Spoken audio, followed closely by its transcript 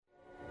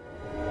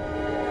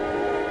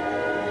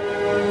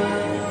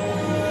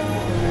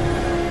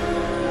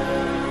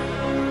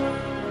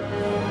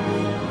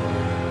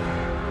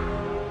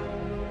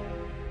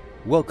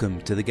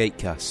Welcome to the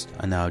Gatecast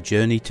and our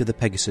journey to the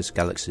Pegasus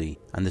Galaxy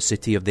and the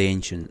city of the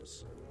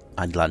ancients,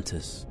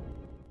 Atlantis.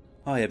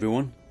 Hi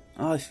everyone.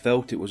 I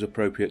felt it was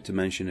appropriate to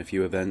mention a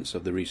few events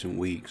of the recent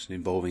weeks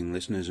involving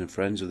listeners and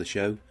friends of the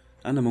show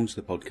and amongst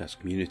the podcast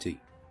community.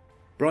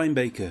 Brian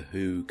Baker,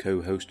 who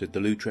co-hosted the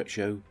Lautrec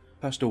show,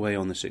 passed away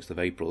on the 6th of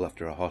April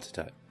after a heart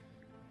attack.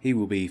 He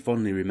will be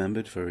fondly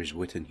remembered for his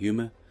wit and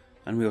humour,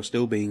 and we are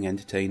still being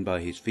entertained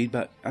by his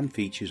feedback and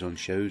features on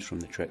shows from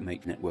the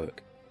Trekmate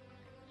network.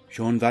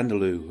 Sean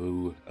Vanderloo,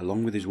 who,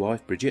 along with his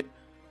wife Bridget,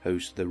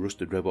 hosts the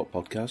Rusted Robot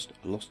podcast,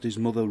 lost his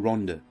mother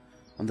Rhonda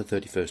on the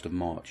 31st of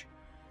March.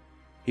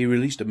 He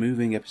released a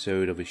moving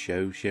episode of his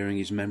show sharing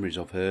his memories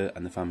of her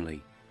and the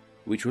family,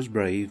 which was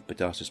brave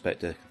but I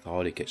suspect a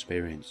cathartic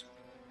experience.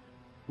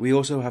 We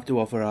also have to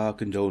offer our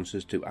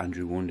condolences to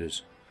Andrew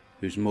Wonders,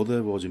 whose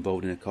mother was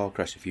involved in a car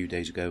crash a few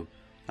days ago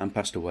and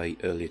passed away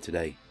earlier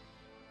today.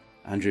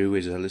 Andrew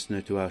is a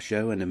listener to our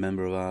show and a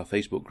member of our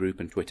Facebook group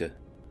and Twitter.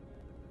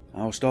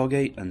 Our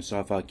Stargate and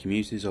sci-fi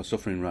communities are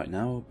suffering right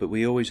now, but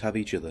we always have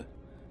each other.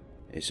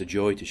 It's a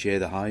joy to share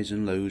the highs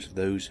and lows of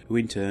those who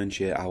in turn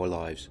share our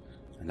lives,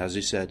 and as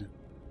is said,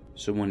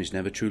 someone is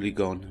never truly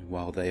gone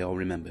while they are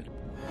remembered.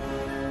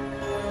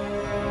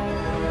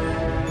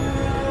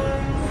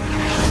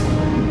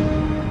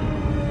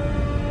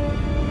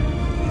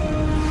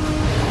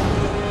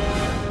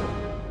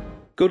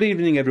 Good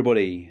evening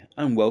everybody,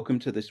 and welcome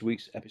to this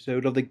week's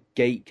episode of the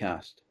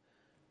Gatecast.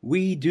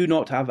 We do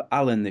not have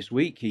Alan this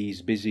week.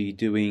 He's busy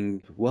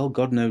doing, well,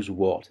 God knows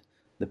what.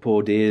 The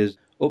poor dear's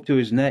up to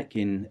his neck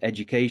in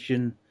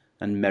education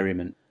and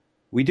merriment.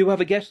 We do have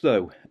a guest,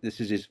 though.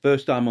 This is his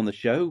first time on the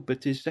show,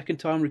 but his second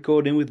time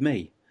recording with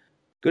me.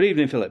 Good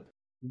evening, Philip.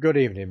 Good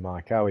evening,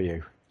 Mike. How are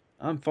you?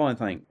 I'm fine,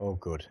 thanks. Oh,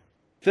 good.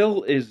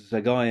 Phil is a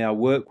guy I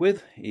work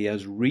with. He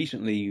has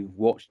recently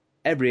watched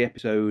every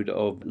episode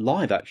of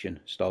live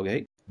action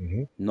Stargate,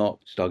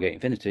 not Stargate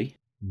Infinity.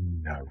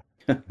 No.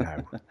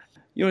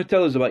 You want to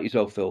tell us about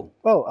yourself, Phil?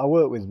 Well, I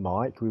work with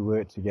Mike. We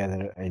work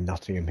together in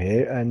Nottingham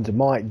here, and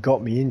Mike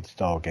got me into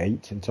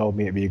Stargate and told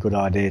me it'd be a good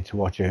idea to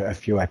watch a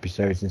few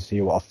episodes and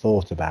see what I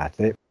thought about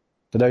it.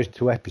 So those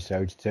 2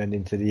 episodes turned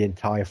into the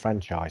entire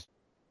franchise.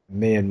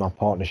 Me and my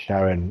partner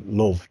Sharon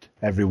loved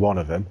every one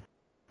of them,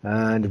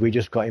 and we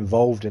just got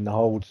involved in the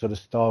whole sort of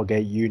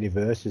Stargate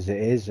universe as it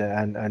is,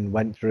 and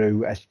went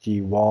through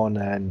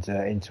SG-1 and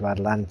into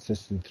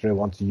Atlantis and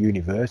through onto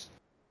Universe.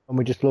 And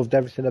we just loved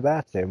everything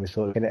about it, and we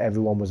thought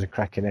everyone was a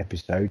cracking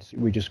episode.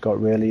 We just got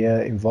really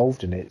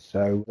involved in it.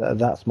 So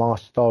that's my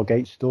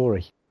Stargate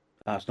story.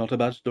 That's not a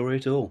bad story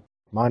at all.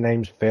 My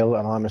name's Phil,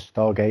 and I'm a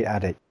Stargate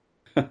addict.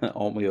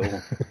 Aren't we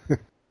all?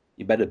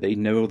 You better be.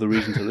 No other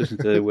reason to listen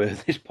to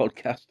this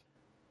podcast.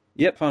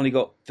 Yep, finally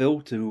got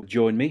Phil to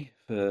join me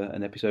for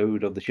an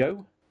episode of the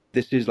show.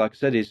 This is, like I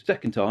said, his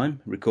second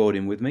time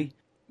recording with me.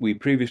 We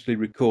previously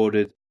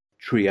recorded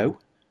Trio,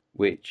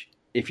 which,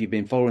 if you've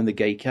been following the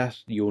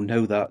Gatecast, you'll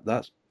know that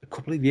that's a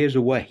couple of years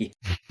away.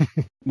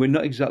 We're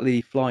not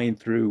exactly flying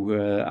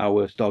through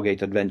our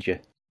Stargate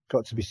adventure.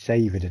 Got to be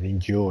savoured and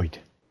enjoyed.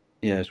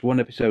 Yeah, it's 1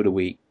 episode a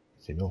week.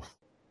 It's enough.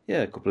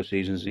 Yeah, a couple of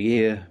seasons a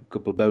year, a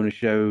couple of bonus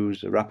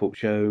shows, a wrap-up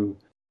show.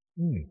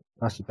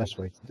 That's the best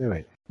way to do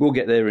it. We'll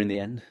get there in the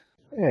end.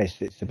 Yeah,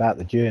 it's about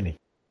the journey.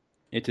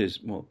 It is,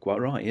 well, quite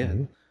right, yeah.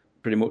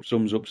 Pretty much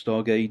sums up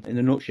Stargate in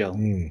a nutshell.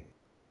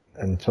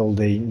 Until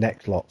the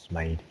next lot's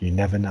made, you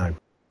never know.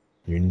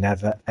 You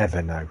never,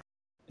 ever know.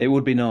 It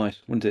would be nice,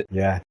 wouldn't it?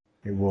 Yeah,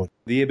 it would.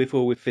 The year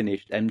before we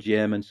finished,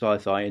 MGM and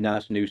Sci-Fi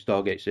announced a new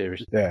Stargate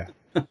series. Yeah.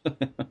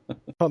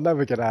 I'll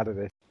never get out of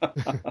this.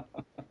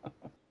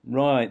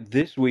 Right,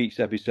 this week's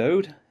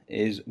episode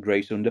is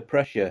Grace Under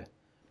Pressure.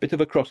 Bit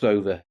of a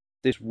crossover.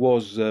 This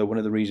was one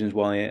of the reasons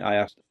why I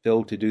asked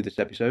Phil to do this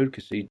episode,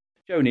 because he'd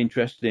shown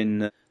interest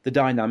in the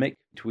dynamic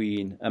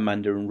between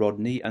Amanda and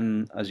Rodney,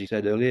 and, as he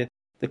said earlier,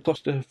 the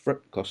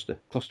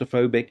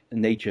claustrophobic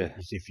nature.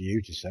 Easy for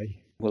you to say.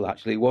 Well,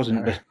 actually, it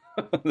wasn't,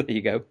 but there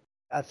you go.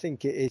 I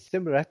think it's a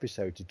similar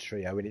episode to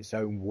Trio in its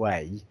own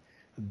way.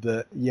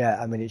 But,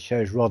 yeah, I mean, it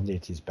shows Rodney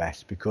at his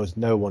best because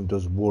no one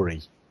does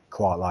worry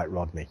quite like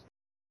Rodney.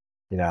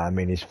 You know, I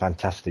mean, he's a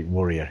fantastic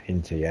warrior,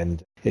 isn't he?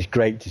 And it's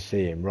great to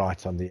see him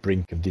right on the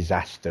brink of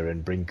disaster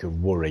and brink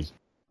of worry.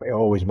 But he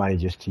always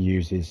manages to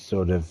use his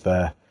sort of,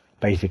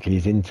 basically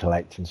his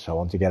intellect and so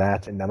on to get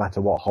out, and no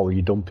matter what hole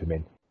you dump him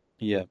in.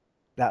 Yeah.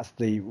 That's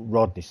the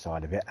Rodney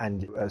side of it.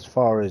 And as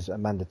far as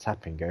Amanda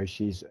Tapping goes,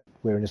 she's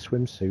wearing a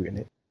swimsuit in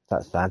it.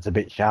 That sounds a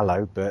bit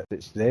shallow, but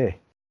it's there.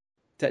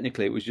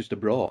 Technically, it was just a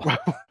bra.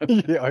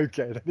 Yeah,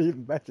 okay, then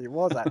even better. It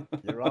was that.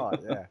 You're right,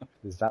 yeah.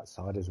 There's that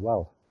side as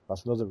well.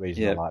 That's another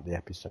reason I like the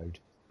episode.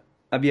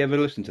 Have you ever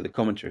listened to the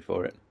commentary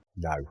for it?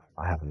 No,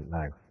 I haven't,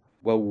 no.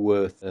 Well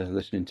worth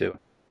listening to.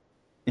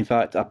 In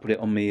fact, I put it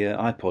on my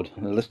iPod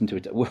and I listened to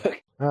it at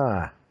work.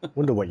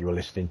 Wonder what you were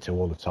listening to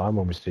all the time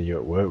when we see you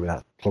at work with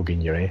that plug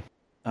in your ear.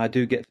 I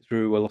do get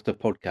through a lot of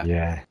podcasts.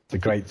 Yeah, the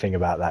great thing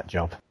about that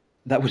job.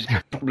 That was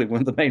probably one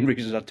of the main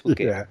reasons I took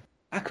it. Yeah.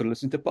 I could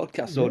listen to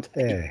podcasts all day.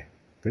 Yeah,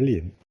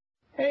 brilliant.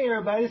 Hey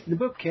everybody, this is the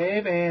Book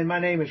Cave, and my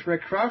name is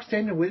Rick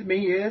Croxton, and with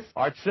me is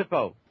Art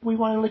Sippo. We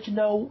want to let you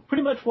know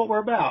pretty much what we're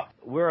about.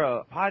 We're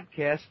a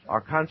podcast.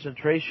 Our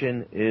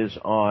concentration is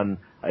on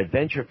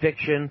adventure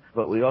fiction,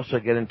 but we also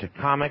get into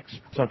comics.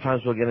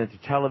 Sometimes we'll get into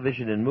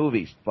television and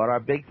movies. But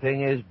our big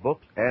thing is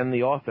books and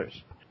the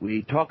authors.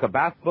 We talk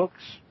about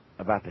books,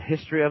 about the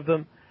history of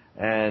them,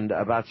 and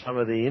about some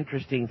of the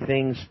interesting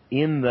things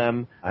in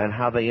them and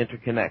how they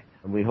interconnect.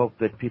 And we hope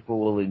that people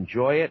will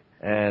enjoy it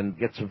and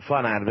get some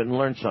fun out of it and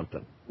learn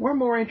something. We're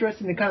more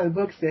interested in the kind of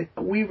books that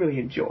we really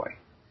enjoy,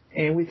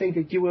 and we think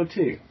that you will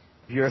too.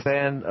 If you're a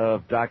fan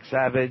of Doc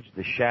Savage,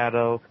 The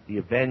Shadow, The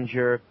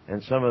Avenger,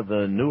 and some of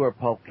the newer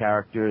pulp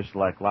characters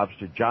like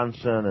Lobster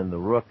Johnson and The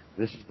Rook,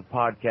 this is the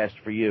podcast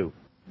for you.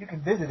 You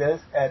can visit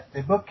us at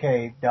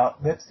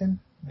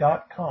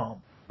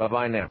thebookcave.libsyn.com.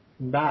 Bye-bye now.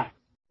 Bye.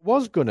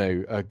 Was going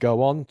to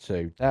go on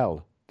to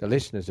tell the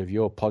listeners of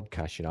your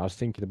podcast, I was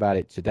thinking about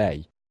it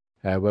today,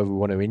 whether we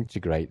want to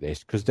integrate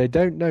this, because they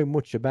don't know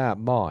much about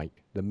Mike,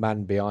 the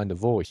man behind the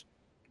voice.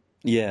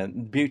 Yeah, the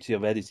beauty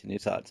of editing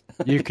is that.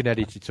 You can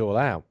edit it all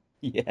out.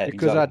 Yeah,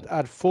 because exactly.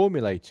 I'd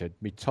formulated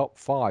my top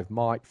 5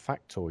 Mike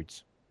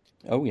factoids,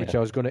 which I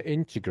was going to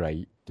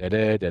integrate, and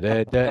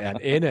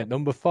in at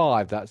number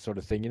 5, that sort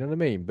of thing, you know what I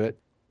mean? But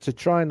to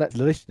try and let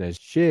the listeners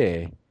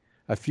share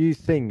a few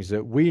things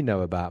that we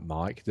know about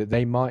Mike that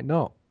they might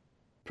not.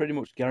 Pretty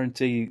much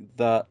guarantee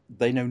that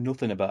they know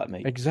nothing about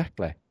me.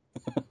 Exactly.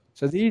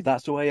 So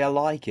that's the way I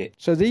like it.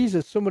 So these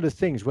are some of the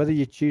things, whether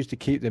you choose to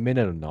keep them in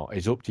or not,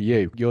 is up to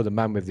you. You're the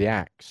man with the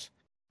axe.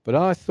 But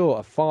I thought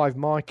of 5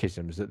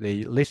 Mikeisms that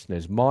the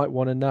listeners might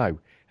want to know.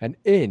 And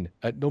in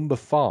at number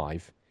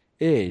 5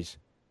 is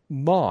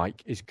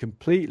Mike is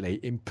completely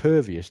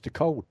impervious to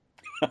cold.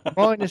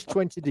 Minus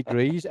 20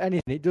 degrees,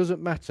 anything, it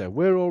doesn't matter.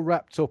 We're all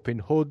wrapped up in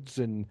hoods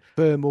and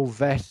thermal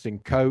vests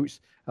and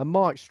coats, and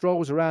Mike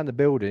strolls around the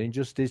building in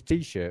just his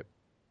T-shirt.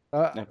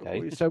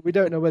 Okay. So we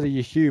don't know whether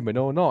you're human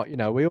or not.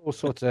 We all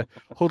sort of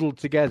huddled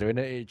together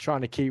and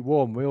trying to keep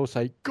warm. We all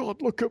say,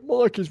 God, look at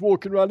Mike, he's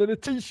walking around in a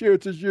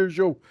T-shirt as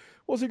usual.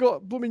 What's he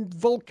got, blooming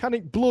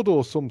volcanic blood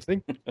or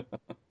something?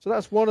 So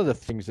that's one of the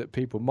things that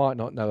people might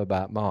not know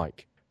about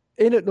Mike.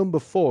 In at number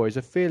 4 is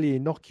a fairly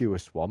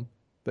innocuous one,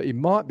 but it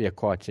might be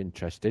quite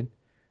interesting.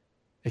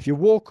 If you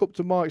walk up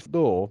to Mike's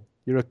door,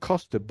 you're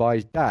accosted by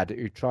his dad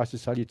who tries to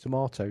sell you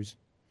tomatoes.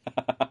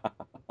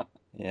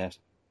 Yes,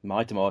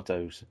 my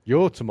tomatoes.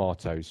 Your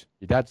tomatoes.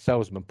 Your dad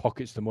sells them and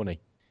pockets the money.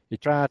 He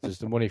charges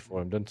the money for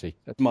them, doesn't he?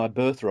 That's my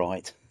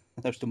birthright.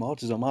 Those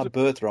tomatoes are my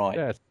birthright.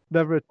 Yes,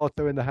 never a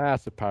tomato in the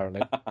house,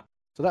 apparently.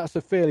 So that's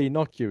a fairly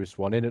innocuous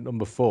one in at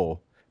number 4.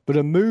 But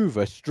a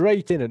mover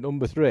straight in at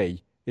number 3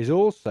 is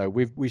also,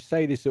 we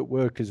say this at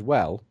work as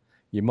well,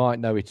 you might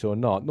know it or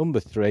not. Number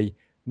 3,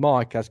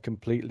 Mike has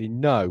completely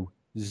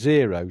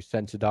zero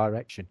sense of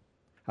direction.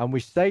 And we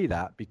say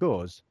that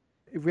because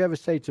if we ever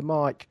say to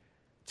Mike,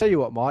 tell you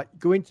what, Mike,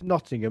 go into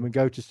Nottingham and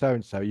go to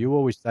so-and-so, you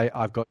always say,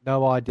 I've got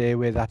no idea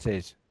where that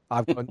is.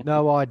 I've got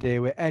no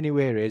idea where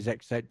anywhere is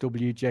except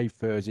WJ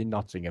Furs in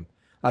Nottingham.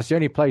 That's the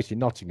only place in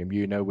Nottingham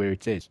you know where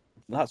it is.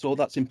 That's all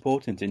that's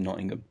important in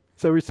Nottingham.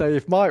 So we say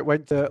if Mike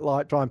went to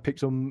try and pick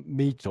some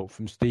meat up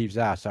from Steve's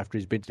house after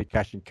he's been to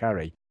Cash and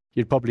Carry,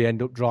 you'd probably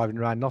end up driving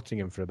around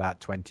Nottingham for about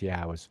 20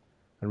 hours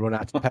and run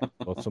out of petrol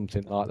or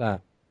something like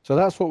that. So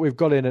that's what we've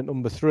got in at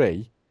number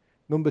 3.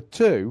 Number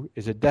 2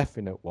 is a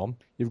definite one.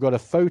 You've got a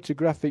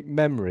photographic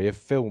memory of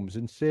films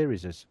and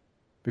series.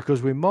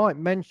 Because we might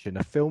mention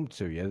a film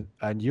to you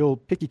and you'll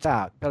pick it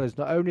out, tell us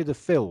not only the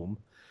film,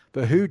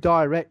 but who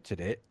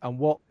directed it and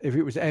what, if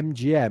it was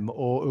MGM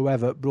or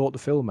whoever brought the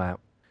film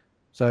out.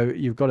 So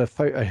you've got a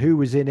photo, who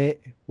was in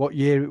it, what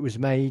year it was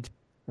made,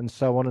 and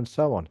so on and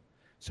so on.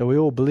 So we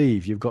all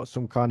believe you've got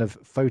some kind of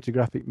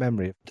photographic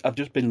memory. I've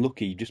just been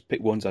lucky. You just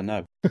pick ones I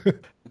know.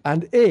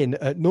 And in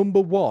at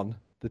number 1,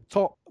 the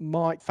top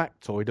Mike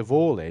factoid of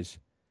all is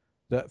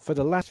that for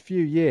the last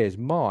few years,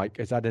 Mike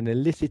has had an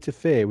illicit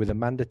affair with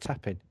Amanda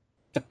Tapping.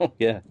 Oh,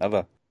 yeah, have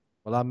I?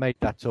 Well, I made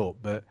that up,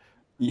 but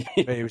Yeah,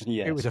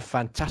 it was a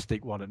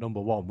fantastic one at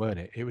number 1, weren't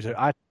it?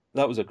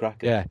 That was a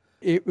cracker. Yeah.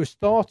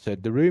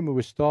 The rumour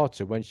was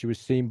started when she was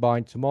seen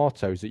buying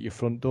tomatoes at your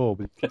front door.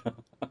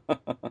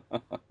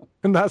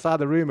 And that's how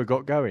the rumour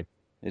got going.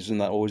 Isn't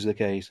that always the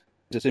case?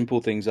 The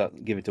simple things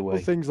that give it away.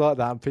 Well, things like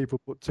that, and people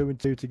put 2 and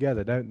 2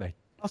 together, don't they?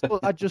 I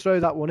thought I'd just throw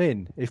that one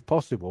in, if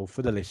possible,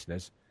 for the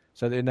listeners,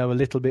 so they know a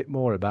little bit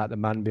more about the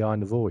man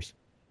behind the voice.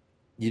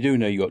 You do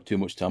know you got too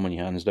much time on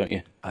your hands, don't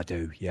you? I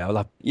do,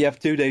 yeah. You have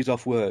 2 days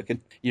off work,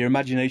 and your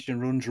imagination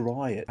runs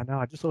riot. I know,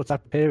 I just thought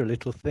I'd prepare a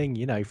little thing,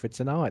 for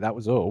tonight, that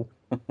was all.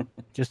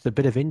 Just a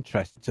bit of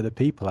interest to the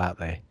people out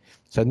there.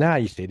 So now,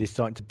 you see, they're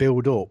starting to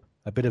build up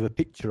a bit of a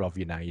picture of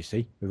you now, you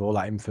see, with all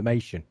that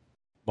information.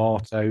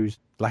 Tomatoes,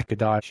 lack of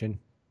direction,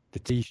 the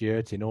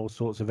T-shirt in all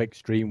sorts of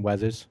extreme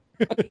weathers.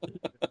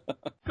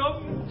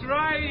 Come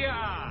try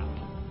ya!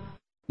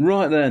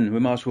 Right then, we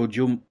might as well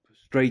jump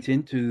straight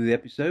into the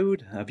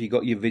episode. Have you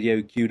got your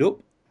video queued up?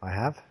 I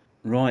have.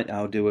 Right,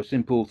 I'll do a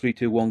simple 3,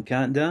 2, 1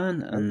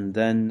 countdown, and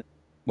then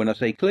when I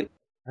say click.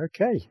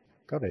 Okay,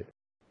 got it.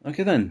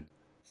 Okay then.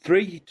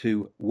 3,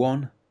 2,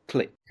 1,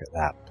 click. Look at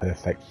that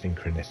perfect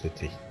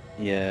synchronicity.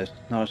 Yes,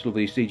 nice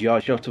lovely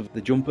CGI shot of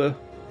the jumper.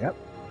 Yep.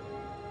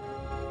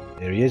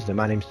 Here he is, the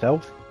man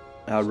himself.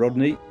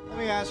 Rodney. Let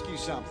me ask you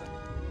something.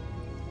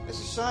 As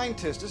a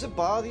scientist, does it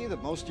bother you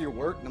that most of your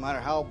work, no matter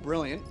how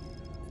brilliant,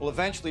 will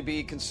eventually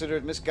be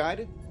considered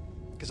misguided?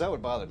 Because that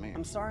would bother me.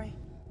 I'm sorry?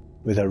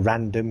 With a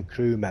random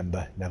crew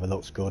member. Never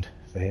looks good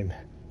for him.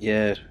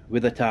 Yes,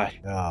 with a tash.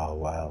 Oh,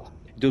 well.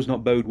 It does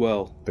not bode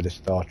well. But the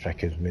Star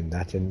Trekkers win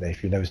that, didn't they?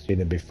 If you've never seen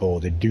them before,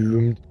 they're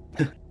doomed.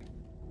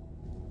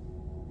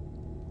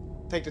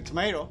 Take the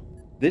tomato.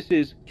 This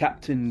is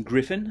Captain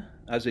Griffin,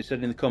 as they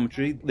said in the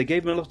commentary. They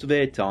gave him a lot of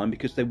airtime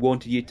because they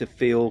wanted you to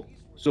feel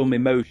some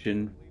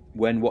emotion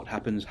when what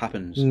happens.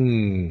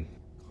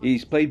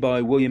 He's played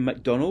by William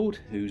MacDonald,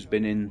 who's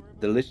been in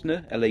The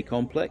Listener, LA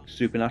Complex,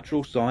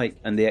 Supernatural, Psych,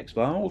 and The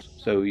X-Files,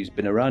 so he's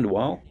been around a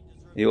while.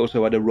 He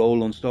also had a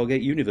role on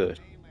Stargate Universe.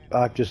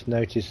 I've just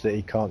noticed that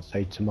he can't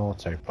say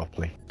tomato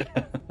properly.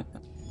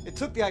 It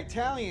took the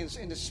Italians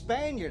and the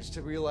Spaniards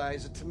to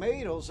realize that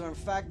tomatoes are in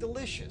fact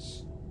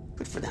delicious.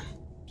 Good for them.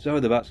 So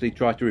they've actually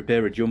tried to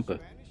repair a jumper.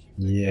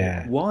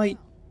 Yeah. Why?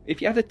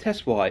 If you had a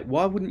test flight,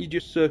 why wouldn't you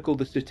just circle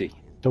the city?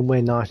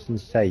 Somewhere nice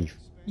and safe.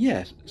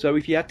 Yes, so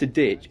if you had to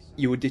ditch,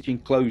 you were ditching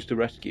clothes to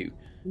rescue.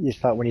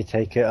 It's like when you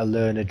take a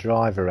learner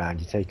drive around,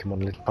 you take them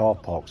on a little car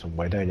park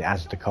somewhere, don't you?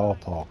 As the car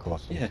park or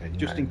something. Yeah,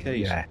 just in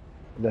case. Yeah.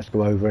 Let's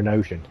go over an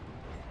ocean.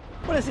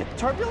 What is it,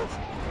 turbulence?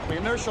 The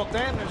inertial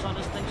dampeners on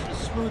this thing should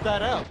smooth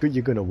that out. But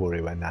you're going to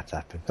worry when that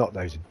happens. Not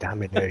those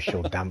damn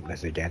inertial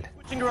dampeners again.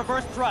 Switching to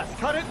reverse thrust.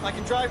 Cut it, I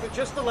can drive with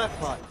just the left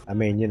part. I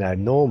mean, you know,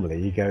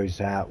 normally he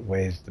goes out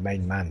with the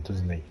main man,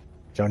 doesn't he?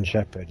 John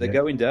Shepard. They're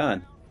going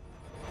down.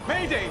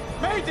 Mayday!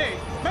 Mayday!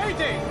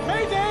 Mayday!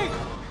 Mayday!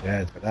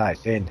 Yeah, but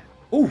that's in.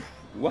 Oof,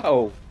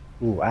 wow.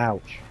 Ooh,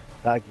 ouch.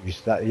 That'd give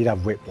you, he'd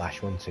have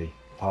whiplash, wouldn't he?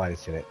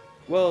 Piloting it.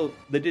 Well,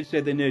 they did say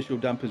the inertial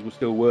dampers were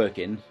still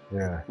working,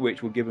 Yeah.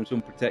 which would give them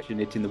some protection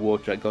hitting the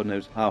water at God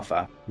knows how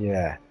far.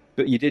 Yeah.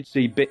 But you did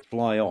see bits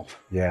fly off.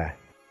 Yeah.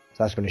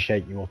 So that's going to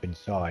shake you up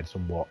inside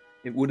somewhat.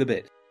 It would a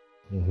bit.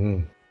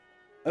 Mm-hmm.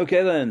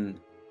 Okay then.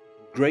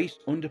 Grace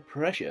Under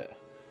Pressure.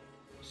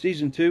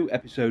 Season 2,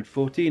 Episode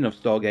 14 of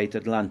Stargate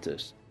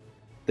Atlantis.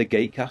 The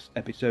Gatecast,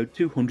 Episode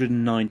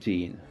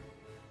 219.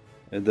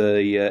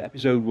 The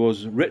episode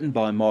was written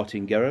by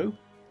Martin Gero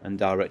and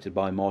directed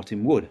by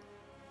Martin Wood.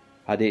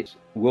 Had its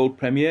world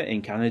premiere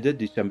in Canada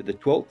December the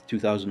 12th,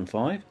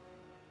 2005.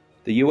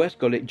 The US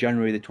got it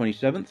January the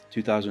 27th,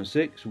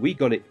 2006. We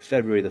got it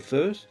February the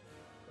 1st.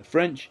 The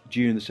French,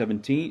 June the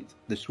 17th.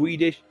 The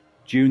Swedish,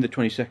 June the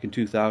 22nd,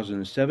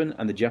 2007.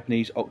 And the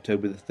Japanese,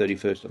 October the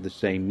 31st of the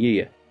same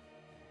year.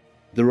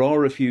 There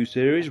are a few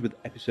series with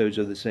episodes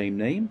of the same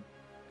name.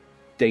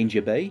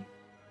 Danger Bay,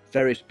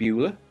 Ferris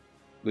Bueller,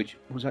 which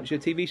was actually a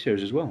TV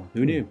series as well.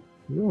 Who knew?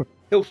 Yeah.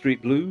 Hill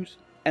Street Blues,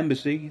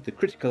 Embassy, The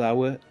Critical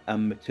Hour,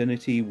 and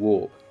Maternity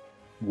Ward.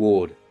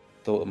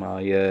 Thought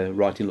my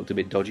writing looked a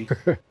bit dodgy.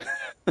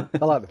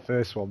 I like the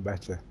first one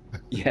better.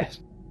 Yes.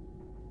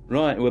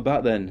 Right, we're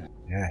back then.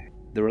 Yeah.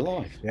 They're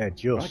alive. Yeah,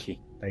 just. Crikey.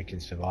 They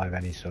can survive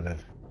any sort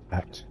of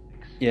act.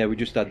 Yeah, we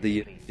just had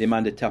the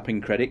Amanda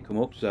Tapping credit come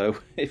up, so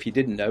if you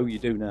didn't know, you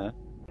do now.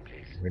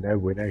 We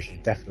know she's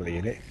definitely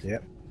in it.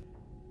 Yep.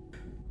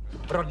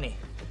 Rodney,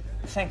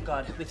 thank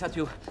God. We thought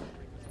you...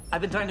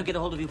 I've been trying to get a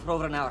hold of you for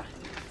over an hour.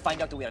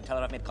 Find out who we are and tell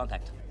her I've made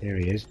contact. Here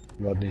he is,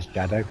 Rodney's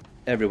shadow.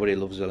 Everybody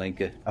loves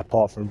Zelenka.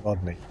 Apart from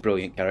Rodney.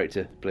 Brilliant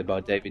character, played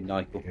by David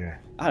Nichol. Yeah.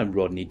 And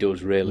Rodney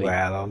does, really.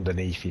 Well,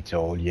 underneath it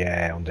all,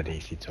 yeah,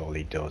 underneath it all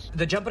he does.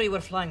 The jumper you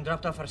were flying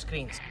dropped off our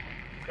screens.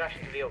 Crashed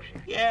into the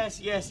ocean.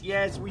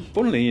 Yes, we...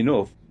 Funnily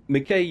enough,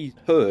 McKay's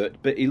hurt,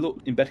 but he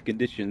looked in better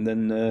condition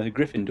than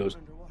Griffin does.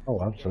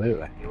 Oh,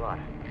 absolutely. You are.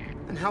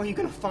 And how are you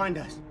gonna find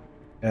us?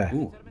 Yeah.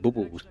 Ooh,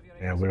 bubbles.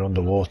 Yeah, we're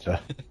underwater.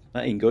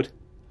 That ain't good.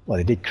 Well,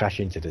 they did crash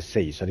into the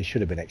sea, so they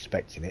should have been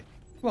expecting it.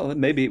 Well,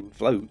 maybe it would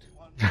float.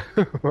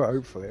 Well,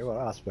 hopefully. Well,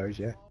 I suppose,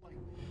 yeah.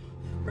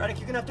 Radek,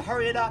 you're gonna have to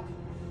hurry it up.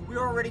 We're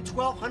already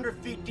 1,200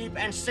 feet deep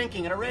and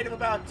sinking at a rate of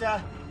about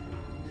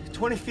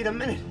 20 feet a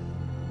minute.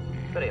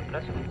 Very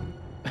impressive.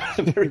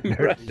 Very You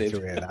don't need to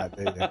impressive. hear that,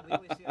 do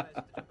you?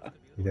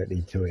 You don't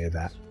need to hear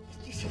that.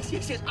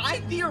 Yes, I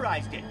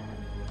theorized it.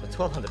 But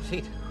 1,200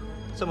 feet.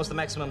 It's almost the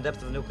maximum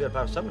depth of a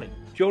nuclear-powered submarine.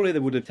 Surely they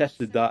would have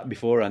tested that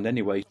beforehand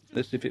anyway.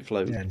 Let's see if it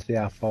floats. Yeah, and see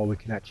how far we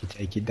can actually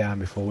take it down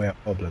before we have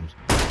problems.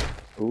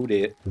 Oh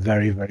dear.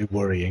 Very, very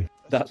worrying.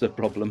 That's a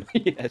problem.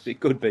 Yes, it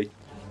could be.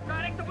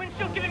 Radek, the wind's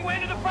still giving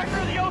way to the pressure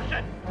of the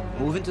ocean.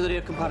 Move into the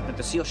rear compartment.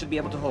 The seal should be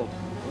able to hold.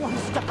 One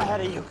step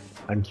ahead of you.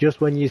 And just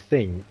when you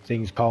think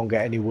things can't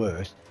get any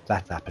worse,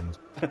 that happens.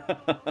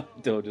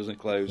 Door doesn't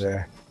close.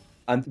 Yeah,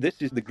 And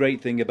this is the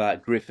great thing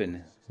about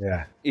Griffin.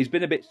 yeah, He's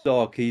been a bit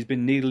sarky. He's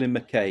been needling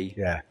McKay.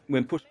 yeah.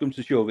 When push comes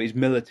to shove, he's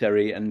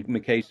military and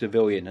McKay's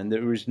civilian, and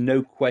there is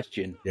no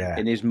question Yeah.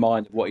 in his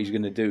mind what he's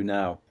going to do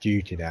now.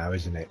 Duty now,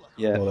 isn't it?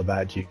 Yeah. All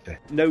about duty.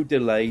 No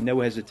delay, no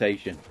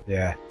hesitation.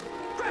 Yeah.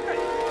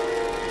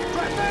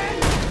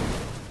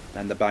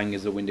 And the bang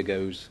as the window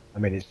goes. I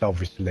mean, it's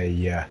obviously,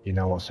 you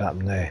know what's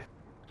happened there.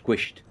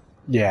 Squished.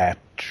 Yeah,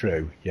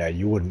 true. Yeah,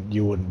 you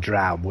wouldn't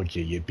drown, would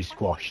you? You'd be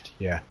squashed.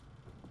 Yeah.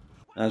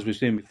 As we've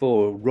seen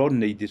before,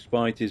 Rodney,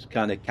 despite his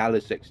kind of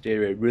callous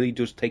exterior, really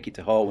does take it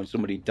to heart when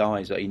somebody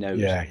dies that he knows.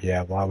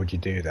 Yeah. Why would you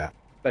do that?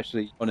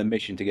 Especially on a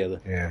mission together.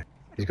 Yeah.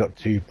 He's got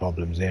 2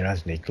 problems here,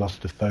 hasn't he?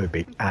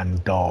 Claustrophobic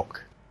and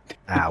dark.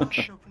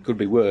 Ouch. Could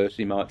be worse.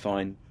 He might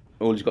find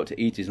all he's got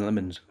to eat is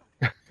lemons.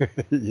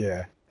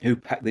 Yeah. Who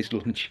packed this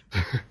lunch?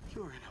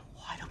 You're in a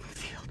wide open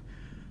field.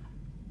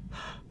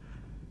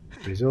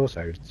 But he's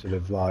also sort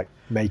of like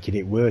making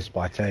it worse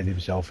by telling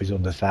himself he's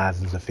under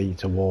thousands of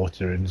feet of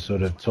water and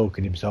sort of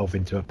talking himself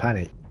into a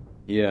panic.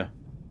 Yeah.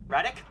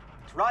 Radek?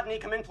 Rodney,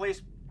 come in,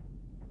 please.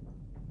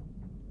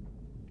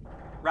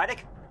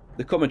 Radek?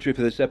 The commentary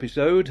for this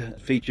episode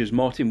features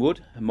Martin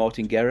Wood,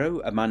 Martin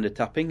Guerrero, Amanda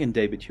Tapping and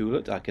David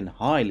Hewlett. I can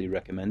highly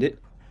recommend it.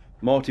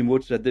 Martin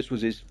Wood said this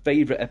was his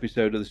favourite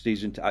episode of the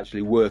season to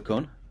actually work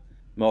on.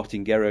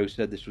 Martin Guerrero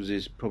said this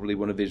was probably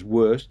one of his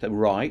worst to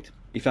write.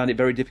 He found it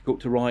very difficult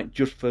to write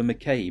just for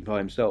McKay by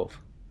himself.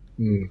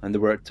 And there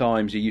were at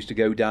times he used to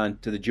go down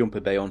to the jumper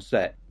bay on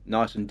set,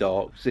 nice and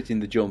dark, sit in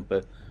the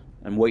jumper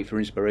and wait for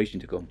inspiration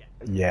to come.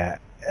 Yeah,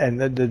 and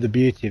the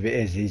beauty of it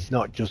is he's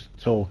not just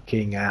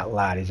talking out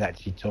loud, he's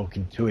actually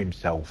talking to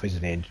himself,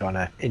 isn't he, and trying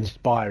to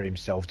inspire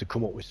himself to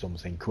come up with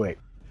something quick.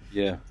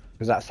 Yeah.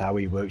 Because that's how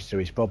he works through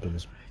his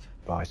problems,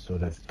 by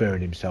sort of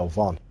spurring himself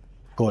on,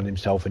 calling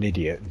himself an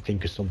idiot and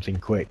think of something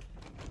quick.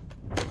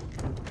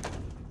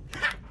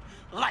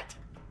 Light!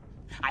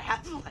 I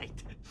have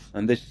light!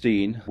 And this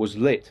scene was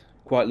lit,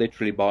 quite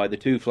literally, by the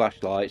 2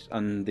 flashlights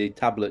and the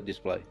tablet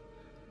display.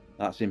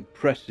 That's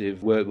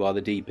impressive work by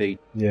the DP.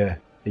 Yeah,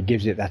 it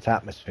gives it that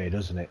atmosphere,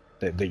 doesn't it,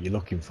 that you're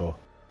looking for.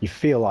 You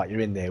feel like you're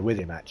in there with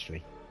him,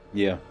 actually.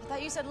 Yeah. I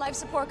thought you said life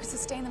support could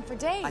sustain them for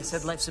days. I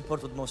said life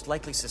support would most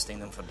likely sustain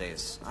them for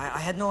days. I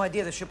had no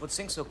idea the ship would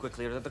sink so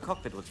quickly or that the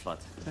cockpit would flood.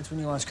 That's when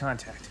you lost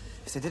contact.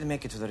 If they didn't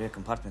make it to the rear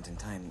compartment in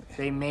time...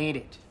 They made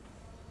it.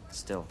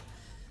 Still.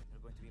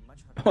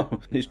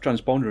 His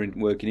transponder isn't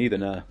working either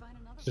now.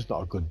 It's just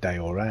not a good day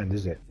all round,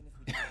 is it?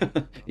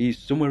 He's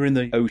somewhere in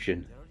the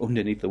ocean,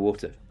 underneath the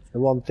water. The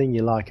one thing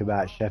you like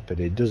about Shepard,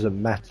 it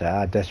doesn't matter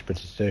how desperate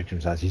his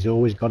circumstances, he's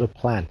always got a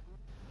plan.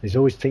 He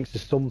always thinks of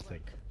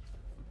something.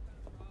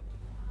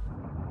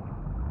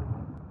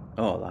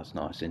 Oh, that's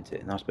nice, isn't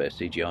it? Nice bit of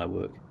CGI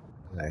work.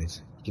 That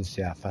is. You can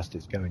see how fast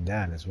it's going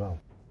down as well.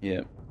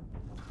 Yeah.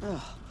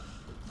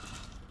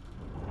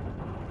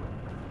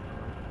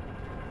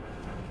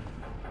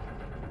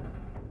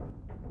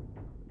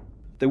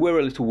 They were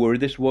a little worried.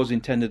 This was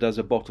intended as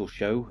a bottle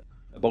show.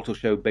 A bottle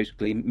show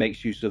basically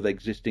makes use of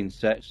existing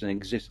sets and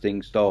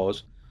existing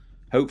stars,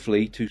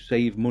 hopefully to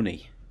save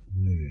money.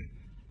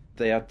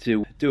 They had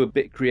to do a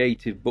bit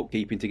creative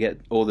bookkeeping to get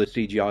all the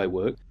CGI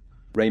work.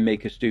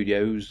 Rainmaker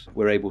Studios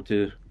were able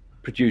to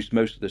produce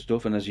most of the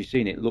stuff, and as you've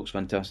seen, it looks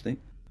fantastic.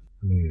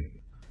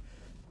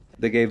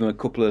 They gave them a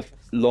couple of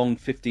long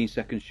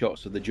 15-second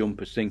shots of the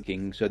jumper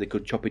sinking so they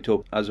could chop it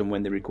up as and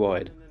when they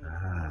required.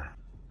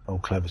 All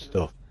clever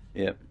stuff.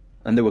 Yeah.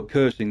 And they were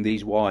cursing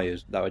these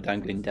wires that were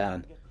dangling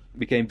down. It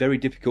became very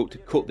difficult to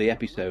cut the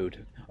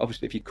episode.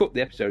 Obviously, if you cut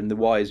the episode and the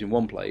wire's in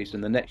one place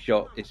and the next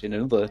shot it's in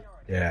another...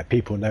 Yeah,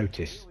 people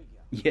notice.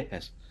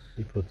 Yes.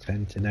 People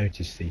tend to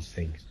notice these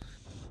things.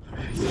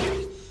 Here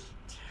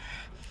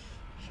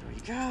we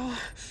go.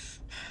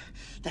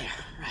 There,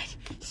 right.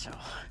 So.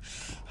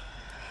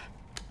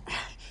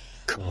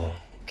 Cool.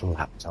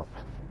 Laptop.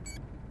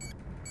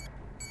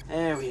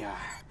 There we are.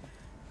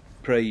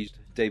 Praised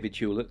David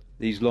Hewlett.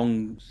 These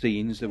long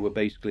scenes that were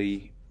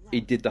basically... He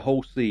did the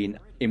whole scene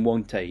in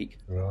one take.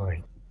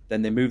 Right.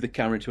 Then they moved the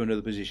camera to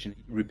another position,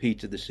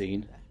 repeated the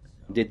scene,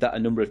 did that a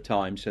number of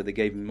times, so they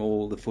gave him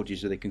all the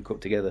footage that they can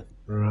cut together.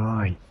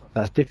 Right.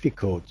 That's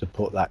difficult to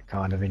put that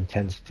kind of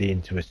intensity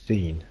into a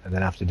scene and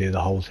then have to do the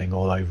whole thing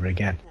all over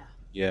again.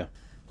 Yeah.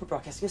 We're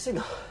broadcasting a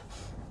signal.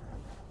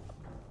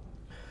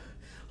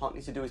 All it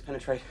needs to do is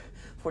penetrate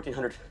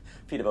 1,400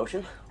 feet of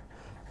ocean,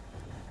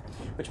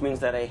 which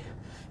means that a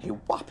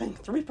whopping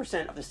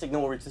 3% of the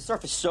signal will reach the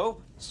surface.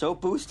 So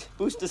boost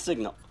the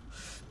signal.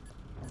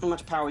 How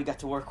much power we got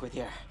to work with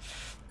here?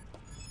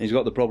 He's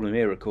got the problem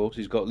here, of course.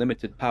 He's got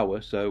limited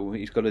power, so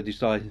he's got to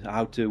decide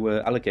how to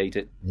allocate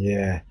it.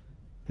 Yeah.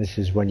 This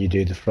is when you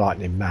do the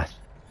frightening math.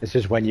 This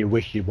is when you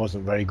wish you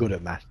wasn't very good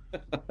at math.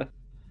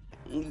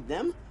 Need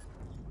them?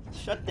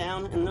 Shut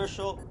down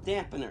inertial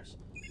dampeners.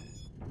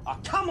 Oh,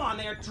 come on,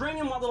 they are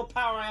draining what little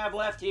power I have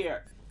left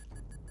here.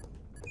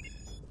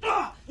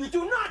 You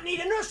do not need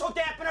inertial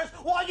dampeners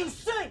while you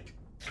sink!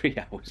 3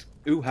 hours.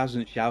 Who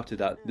hasn't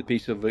shouted at the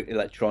piece of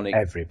electronic?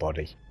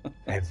 Everybody.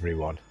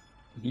 Everyone.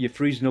 You're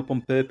freezing up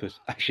on purpose.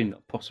 Actually,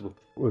 not possible.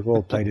 We've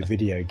all played a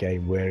video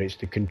game where it's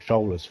the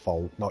controller's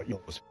fault, not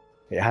yours.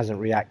 It hasn't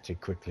reacted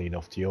quickly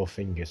enough to your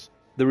fingers.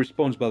 The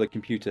response by the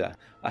computer,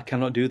 I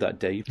cannot do that,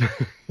 Dave.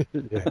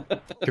 Yeah.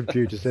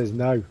 Computer says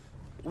no.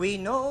 We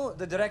know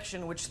the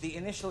direction which the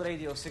initial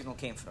radio signal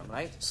came from,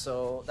 right?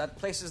 So that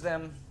places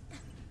them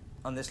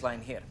on this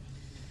line here.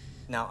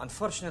 Now,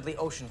 unfortunately,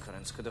 ocean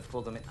currents could have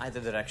pulled them in either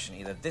direction,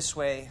 either this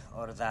way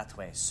or that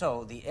way.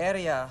 So the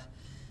area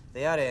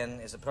they are in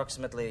is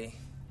approximately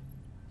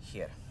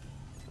here.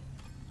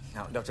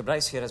 Now, Dr.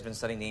 Bryce here has been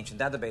studying the ancient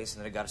database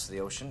in regards to the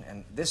ocean,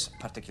 and this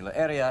particular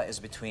area is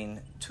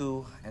between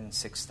 2,000 and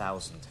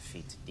 6,000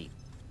 feet deep.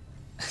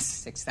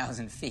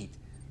 6,000 feet?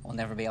 We'll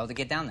never be able to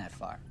get down that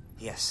far.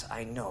 Yes,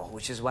 I know,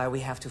 which is why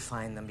we have to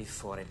find them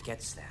before it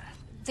gets there.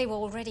 They were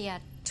already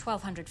at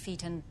 1,200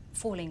 feet and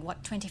falling,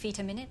 what, 20 feet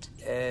a minute?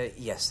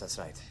 Yes, that's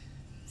right.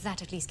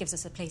 That at least gives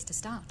us a place to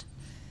start.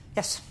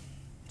 Yes.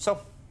 So?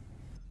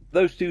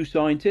 Those two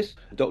scientists,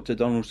 Dr.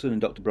 Donaldson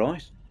and Dr.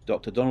 Bryce.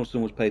 Dr.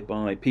 Donaldson was played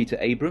by Peter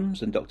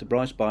Abrams and Dr.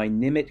 Bryce by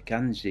Nimit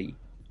Ganji.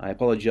 I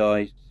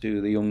apologise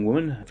to the young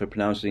woman for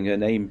pronouncing her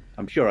name.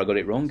 I'm sure I got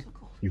it wrong.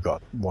 You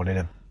got 1 in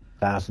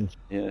 1,000.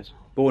 Yes.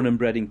 Born and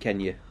bred in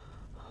Kenya.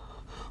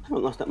 I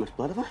haven't lost that much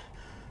blood, have I?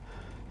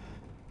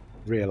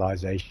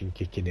 Realisation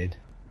kicking in.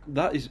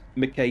 That is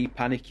McKay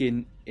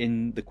panicking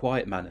in the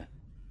quiet manner.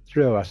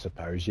 True, I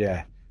suppose,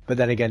 yeah. But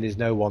then again, there's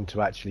no one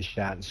to actually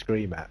shout and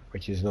scream at,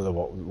 which is another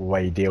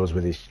way he deals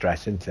with his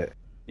stress, isn't it?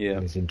 Yeah.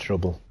 When he's in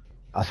trouble.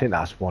 I think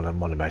that's one of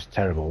the most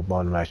terrible,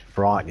 one of the most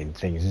frightening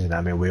things, isn't it?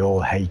 I mean, we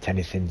all hate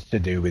anything to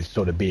do with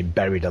sort of being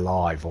buried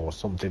alive or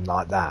something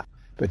like that.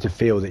 But to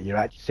feel that you're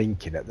actually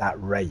sinking at that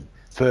rate,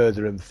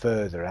 further and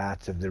further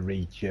out of the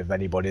reach of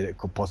anybody that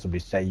could possibly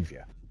save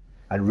you.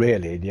 And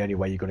really, the only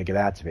way you're going to get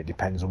out of it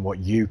depends on what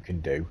you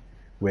can do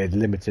with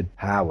limited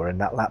power and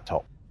that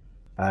laptop.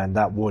 And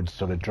that would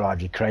sort of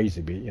drive you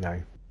crazy, but, you know,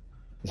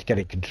 it's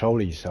getting control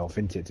of yourself,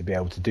 isn't it, to be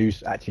able to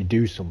actually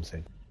do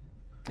something.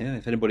 Yeah,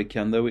 if anybody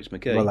can, though, it's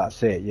McKay. Well,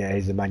 that's it. Yeah,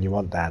 he's the man you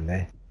want down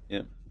there.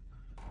 Yeah.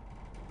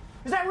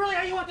 Is that really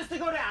how you want this to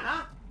go down,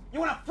 huh? You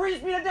want to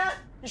freeze me to death?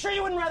 You sure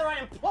you wouldn't rather I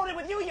imploded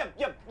with you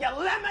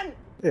lemon?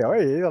 Yeah,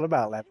 he's all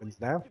about lemons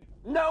now.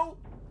 No.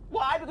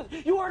 Why?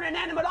 Because you are an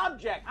inanimate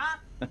object, huh?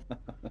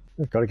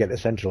 We've got to get the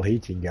central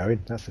heating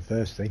going. That's the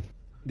first thing.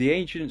 The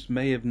Ancients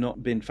may have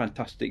not been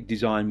fantastic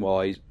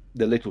design-wise,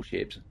 the little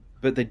ships,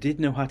 but they did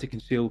know how to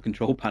conceal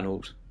control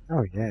panels.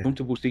 Oh, yeah.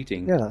 Comfortable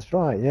seating. Yeah, that's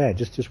right, yeah.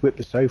 Just whip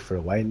the sofa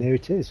away and there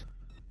it is.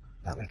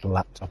 That little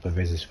laptop of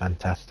his is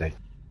fantastic.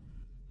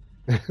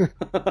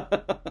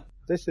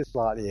 This is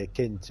slightly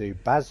akin to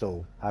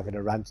Basil having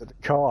a rant at the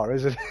car,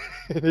 isn't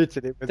it?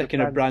 Hitting it with taking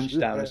a branch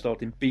down and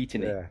starting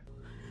beating it.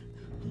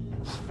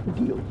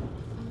 Deal.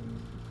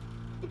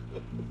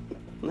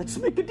 Let's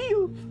make a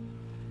deal.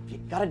 You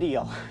got a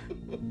deal.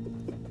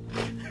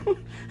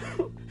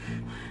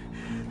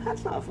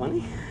 That's not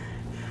funny.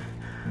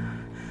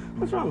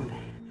 What's wrong with it?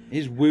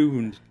 His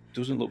wound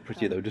doesn't look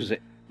pretty, though, does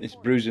it? It's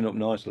bruising up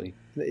nicely.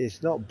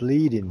 It's not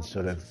bleeding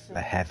sort of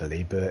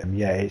heavily, but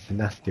yeah, it's a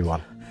nasty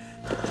one.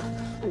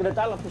 I'm gonna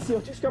dial up the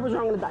CO2 scrubbers, or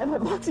I'm gonna die of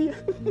hypoxia.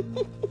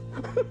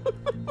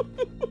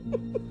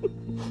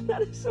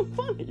 That is so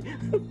funny.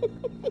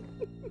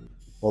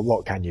 Well,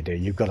 what can you do?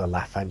 You've got to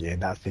laugh, haven't you,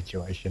 in that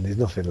situation? There's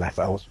nothing left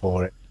else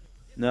for it.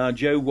 Now,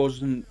 Joe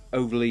wasn't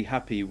overly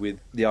happy with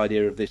the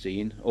idea of this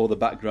scene, or the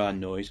background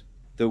noise.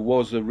 There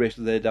was a risk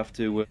they'd have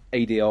to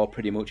ADR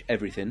pretty much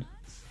everything.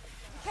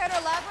 Care to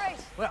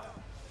elaborate? Well,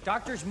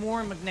 Doctors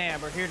Moore and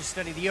McNabb are here to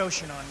study the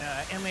ocean on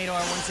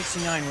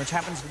M8R-169, which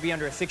happens to be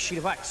under a thick sheet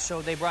of ice.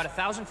 So they brought a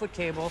 1,000-foot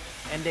cable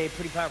and a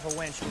pretty powerful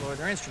winch to lower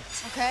their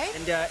instruments. Okay.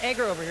 And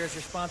Edgar over here is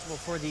responsible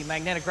for the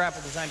magnetic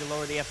grapple designed to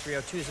lower the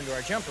F-302s into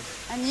our jumper bridge.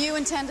 And you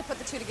intend to put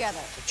the two together?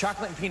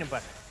 Chocolate and peanut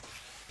butter.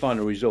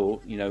 Final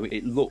result, you know,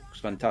 it looks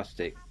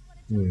fantastic.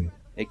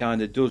 It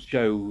kind of does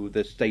show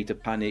the state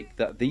of panic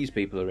that these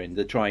people are in.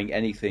 They're trying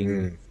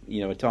anything,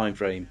 you know, a time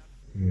frame.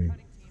 And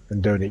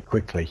doing it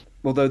quickly.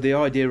 Although the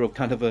idea of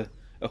kind of a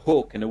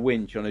hook and a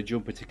winch on a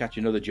jumper to catch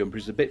another jumper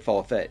is a bit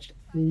far-fetched.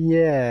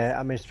 Yeah,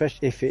 I mean,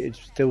 especially if it's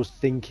still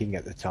sinking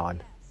at the time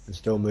and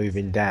still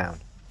moving down.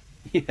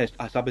 Yes,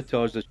 I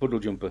sabotaged this puddle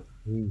jumper.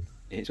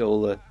 It's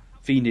all a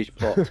fiendish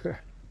plot.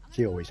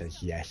 She always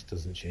says yes,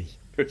 doesn't she?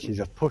 She's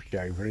a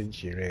pushover, isn't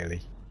she, really?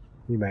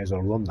 You may as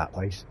well run that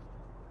place.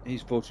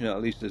 He's fortunate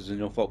at least there's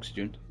enough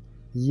oxygen.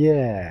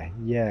 Yeah,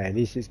 at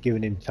least it's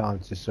given him time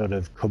to sort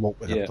of come up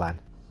with a plan.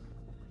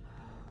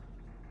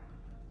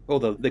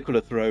 Although they could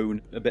have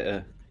thrown a bit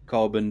of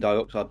carbon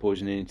dioxide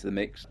poisoning into the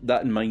mix.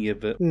 That may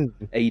have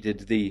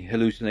aided the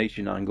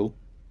hallucination angle.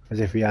 As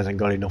if he hasn't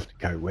got enough to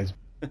cope with.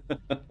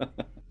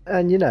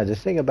 And, you know, the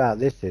thing about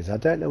this is, I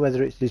don't know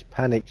whether it's this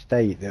panic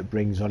state that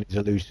brings on his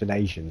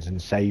hallucinations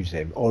and saves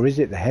him, or is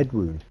it the head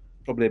wound?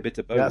 Probably a bit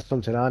of both. That's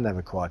something I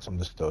never quite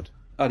understood.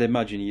 I'd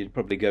imagine you'd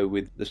probably go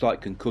with the slight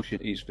concussion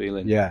he's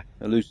feeling. Yeah.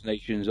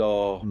 Hallucinations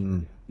are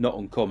not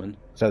uncommon.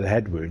 So the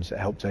head wounds that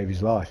helped save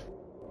his life.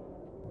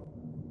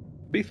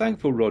 Be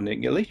thankful,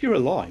 Rodney. At least you're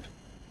alive.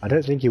 I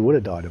don't think he would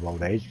have died of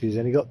old age, because he's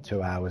only got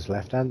 2 hours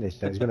left, hasn't he?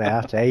 So he's going to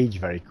have to age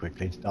very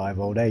quickly to die of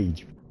old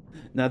age.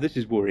 Now this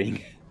is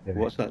worrying.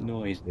 What's that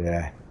noise?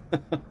 Yeah. Are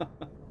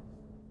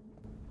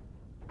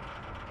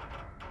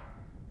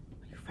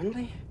you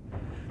friendly?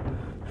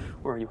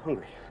 Or are you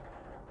hungry?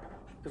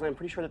 Because I'm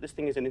pretty sure that this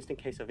thing is an instant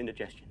case of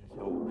indigestion,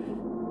 so...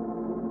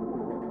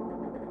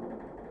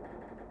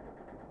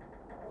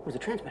 Where's the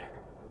transmitter?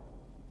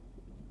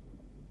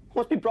 It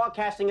must be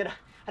broadcasting at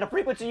a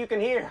frequency you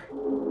can hear.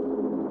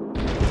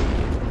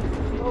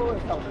 Oh,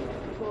 it fell.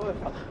 Oh, it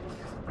fell.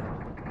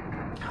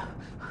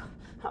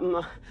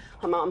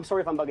 I'm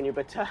sorry if I'm bugging you,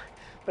 but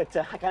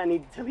I kind of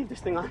need to leave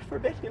this thing on for a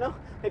bit, you know?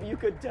 Maybe you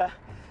could tell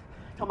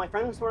my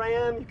friends where I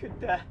am. You could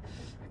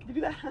you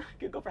do that? Huh?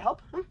 Could go for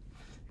help? Huh?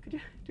 Could you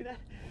do that?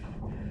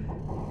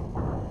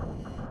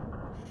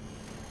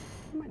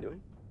 What am I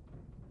doing?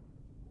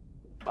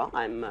 Well,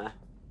 I'm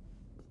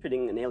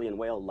treating an alien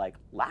whale like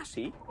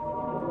Lassie.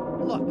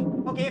 Look,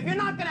 okay, if you're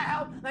not gonna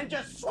help, then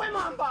just swim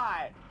on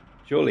by.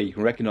 Surely you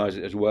can recognise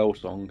it as whale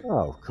song.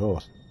 Oh, of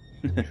course.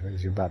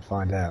 You're about to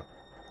find out.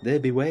 There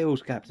be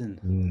whales,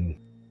 Captain.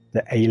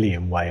 They're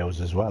alien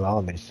whales as well,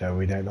 aren't they? So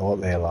we don't know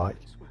what they're like.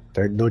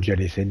 Don't nudge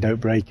anything, don't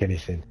break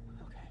anything.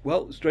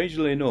 Well,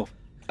 strangely enough,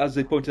 as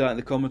they pointed out in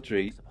the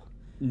commentary,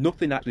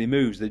 nothing actually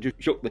moves. They just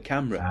shook the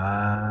camera.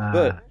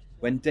 But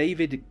when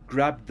David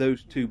grabbed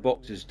those two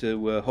boxes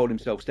to hold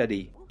himself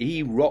steady,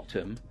 he rocked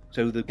them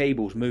so the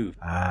cables moved.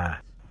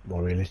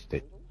 More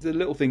realistic. The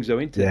little things go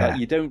into that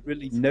you don't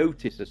really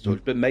notice as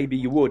such, but maybe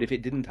you would if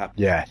it didn't happen.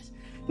 Yes.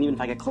 And even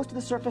if I get close to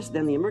the surface,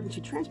 then the emergency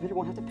transmitter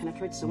won't have to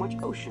penetrate so much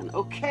ocean.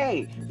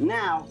 Okay,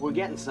 now we're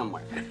getting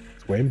somewhere.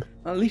 Swim?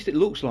 At least it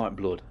looks like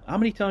blood. How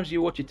many times do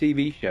you watch a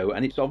TV show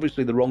and it's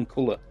obviously the wrong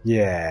colour?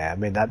 Yeah, I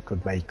mean, that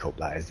good makeup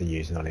that is they're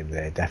using on him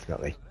there,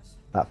 definitely.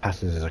 That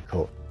passes as a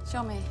cut.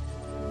 Show me.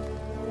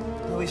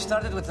 We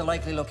started with the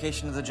likely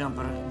location of the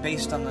jumper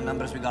based on the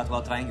numbers we got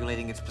while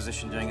triangulating its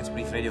position during its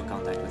brief radio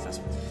contact with us.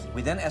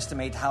 We then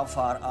estimate how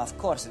far off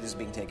course it is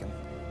being taken,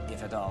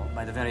 if at all,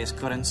 by the various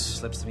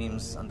currents,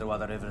 slipstreams,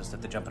 underwater rivers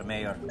that the jumper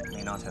may or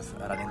may not have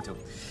run into.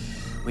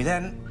 We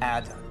then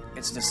add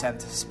its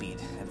descent speed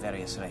at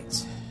various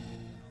rates.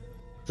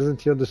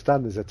 Doesn't he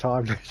understand there's a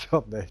time limit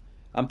on this?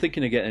 I'm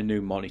thinking of getting a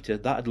new monitor.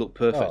 That'd look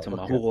perfect on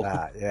my wall.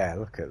 Yeah,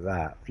 look at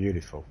that.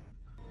 Beautiful.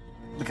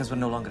 Because we're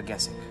no longer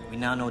guessing. We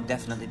now know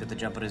definitely that the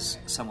jumper is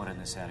somewhere in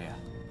this area.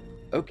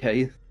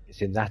 Okay.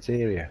 It's in that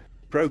area.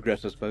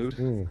 Progress, I suppose.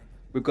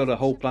 We've got a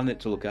whole planet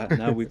to look at.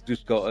 Now we've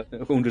just got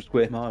 100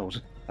 square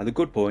miles. And the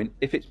good point,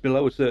 if it's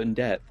below a certain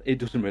depth, it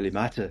doesn't really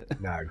matter.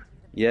 No.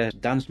 Yeah,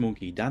 dance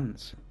monkey,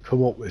 dance.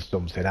 Come up with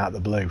something out of the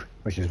blue,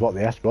 which is what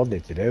they asked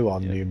Rodney to do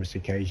on numerous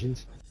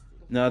occasions.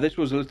 Now, this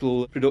was a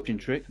little production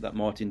trick that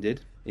Martin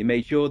did. He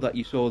made sure that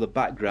you saw the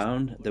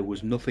background. There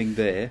was nothing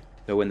there.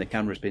 So when the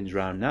camera spins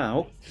round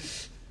now...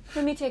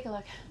 Let me take a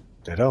look.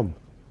 Da-dum.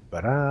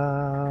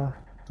 Ba-da.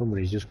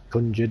 Somebody's just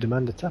conjured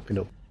Amanda Tapping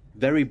up.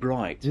 Very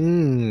bright.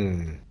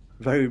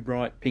 Very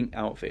bright pink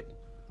outfit.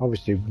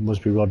 Obviously, it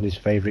must be Rodney's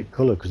favourite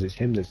colour because it's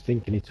him that's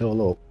thinking it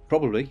all up.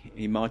 Probably.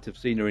 He might have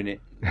seen her in it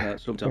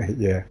sometime.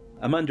 Yeah.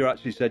 Amanda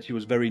actually said she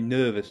was very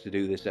nervous to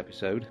do this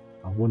episode.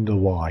 I wonder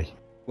why.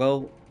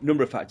 Well,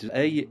 number of factors.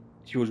 A,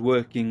 she was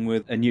working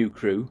with a new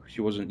crew. She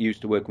wasn't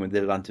used to working with the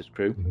Atlantis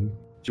crew.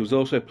 She was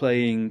also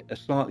playing a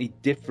slightly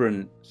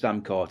different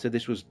Sam Carter.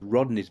 This was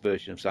Rodney's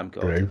version of Sam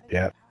Carter. True,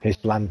 yeah. His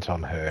slant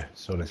on her,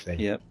 sort of thing.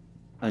 Yeah.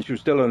 And she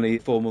was still only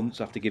 4 months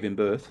after giving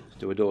birth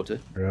to a daughter.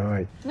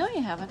 Right. No,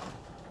 you haven't.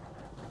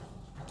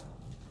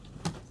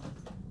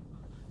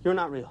 You're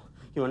not real.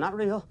 You are not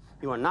real.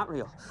 You are not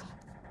real.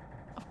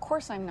 Of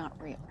course I'm not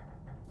real.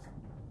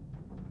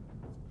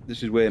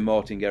 This is where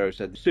Martin Garrow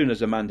said, as soon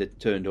as Amanda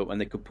turned up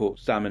and they could put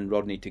Sam and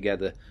Rodney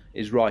together,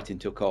 his writing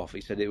took off. He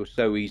said it was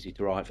so easy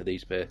to write for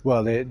these pair.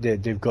 Well,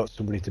 they've got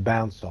somebody to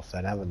bounce off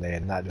then, haven't they?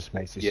 And that just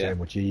makes it so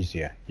much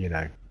easier, you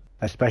know.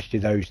 Especially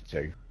those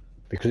two.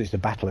 Because it's a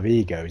battle of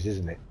egos,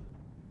 isn't it?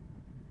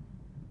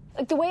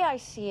 Like, the way I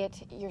see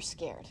it, you're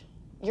scared.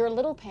 You're a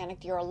little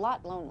panicked. You're a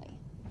lot lonely.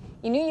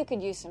 You knew you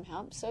could use some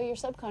help, so your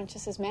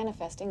subconscious is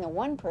manifesting the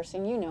one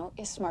person you know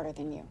is smarter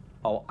than you.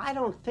 Oh, I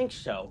don't think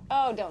so.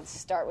 Oh, don't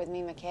start with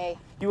me, McKay.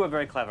 You are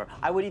very clever.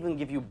 I would even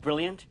give you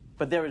brilliant,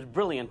 but there is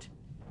brilliant,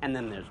 and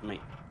then there's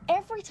me.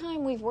 Every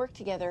time we've worked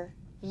together,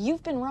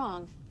 you've been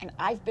wrong, and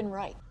I've been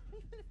right.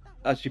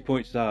 As she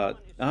points out,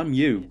 I'm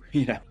you,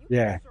 you know.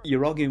 Yeah.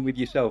 You're arguing with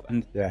yourself,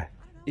 and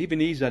even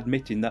he's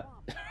admitting that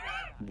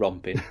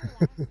romping.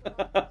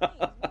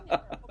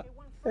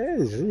 It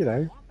is, you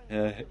know.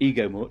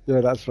 Ego much.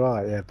 Yeah, that's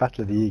right. Yeah,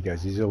 battle of the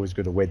egos. He's always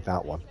going to win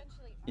that one.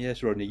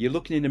 Yes, Rodney. You're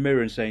looking in the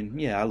mirror and saying,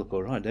 "Yeah, I look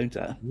all right, don't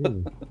I?"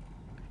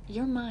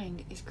 Your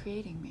mind is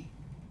creating me.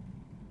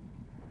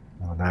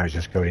 Oh, now he's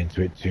just going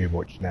into it too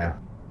much now.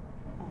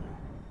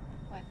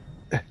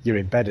 What? You're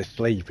in bed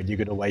asleep and you're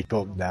going to wake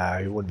up now.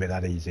 It wouldn't be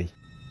that easy.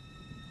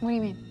 What do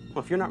you mean?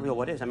 Well, if you're not real,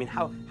 what is? I mean,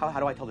 how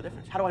do I tell the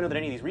difference? How do I know that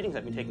any of these readings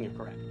I've been taking are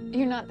correct?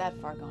 You're not that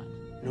far gone.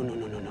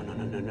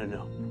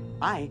 No.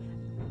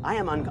 I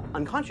am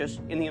unconscious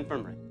in the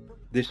infirmary.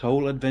 This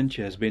whole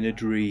adventure has been a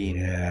dream.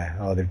 Yeah.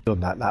 Oh, they've done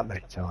that many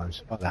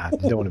times. But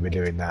they don't want to be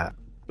doing that.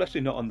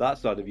 Especially not on that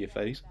side of your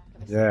face.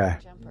 Yeah.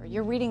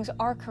 Your readings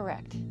are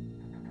correct.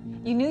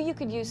 You knew you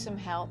could use some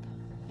help,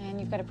 and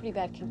you've got a pretty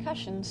bad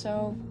concussion,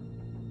 so...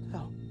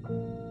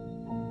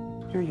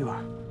 Here you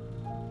are.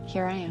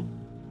 Here I am.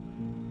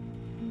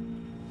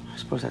 I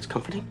suppose that's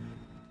comforting.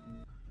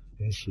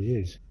 Yes, she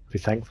is. Be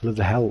thankful of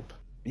the help.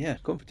 Yeah,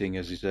 comforting,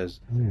 as he says.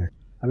 Yeah.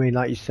 I mean,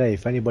 like you say,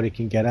 if anybody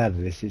can get out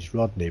of this, it's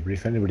Rodney. But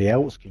if anybody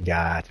else can get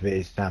out of it,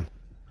 it's Sam.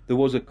 There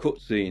was a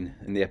cutscene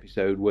in the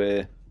episode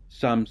where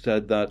Sam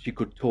said that she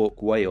could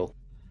talk whale.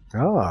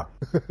 Ah.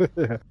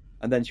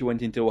 And then she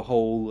went into a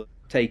whole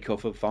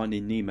takeoff of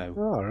Finding Nemo.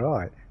 Oh,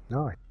 right.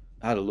 Nice.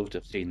 I'd have loved to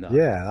have seen that.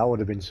 Yeah, that would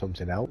have been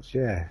something else,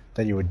 yeah.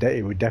 Then you would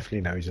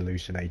definitely know he's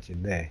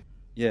hallucinating there.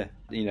 Yeah,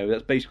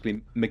 that's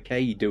basically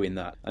McKay doing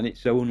that, and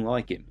it's so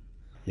unlike him.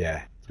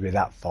 Yeah, to be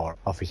that far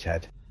off his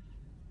head.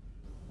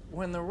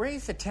 When the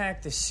Wraith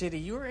attacked the city,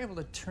 you were able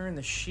to turn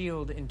the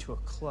shield into a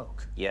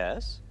cloak.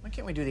 Yes? Why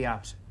can't we do the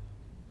opposite?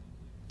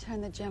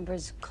 Turn the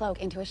jumper's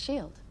cloak into a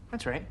shield.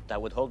 That's right.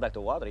 That would hold back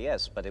the water,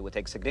 yes, but it would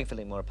take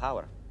significantly more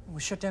power. We'll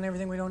shut down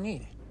everything we don't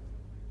need.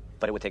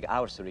 But it would take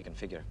hours to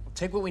reconfigure. We'll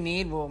take what we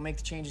need, we'll make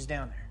the changes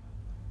down there.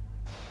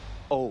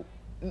 Oh,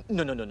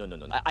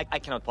 no. I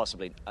cannot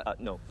possibly,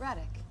 no.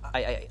 Braddock.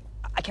 I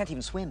can't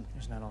even swim.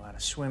 There's not a lot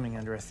of swimming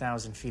under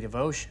 1,000 feet of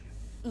ocean.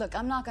 Look,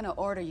 I'm not going to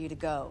order you to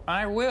go.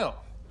 I will.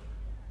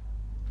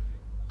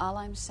 All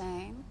I'm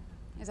saying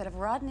is that if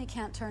Rodney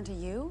can't turn to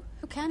you,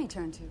 who can he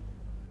turn to?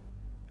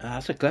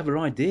 That's a clever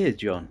idea,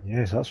 John.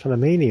 Yes, that's what I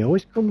mean. He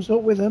always comes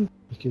up with them.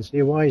 You can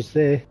see why he's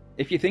there.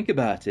 If you think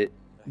about it,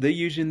 they're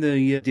using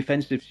the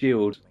defensive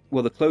shields,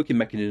 well, the cloaking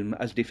mechanism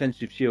as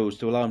defensive shields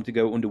to allow them to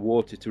go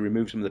underwater to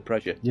remove some of the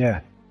pressure.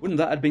 Yeah. Wouldn't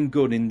that have been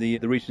good in the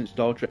recent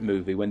Star Trek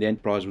movie when the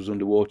Enterprise was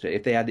underwater,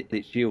 if they had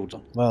its shields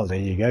on? Well, there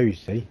you go, you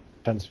see.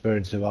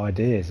 Transference of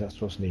ideas,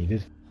 that's what's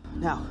needed.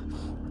 Now,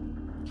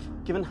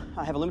 given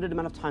I have a limited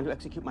amount of time to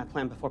execute my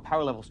plan before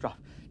power levels drop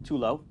too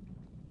low,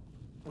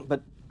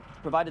 but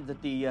provided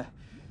that the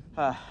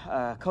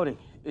coding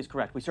is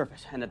correct, we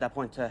surface, and at that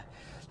point,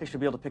 they should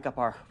be able to pick up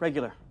our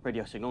regular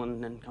radio signal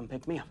and then come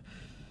pick me up.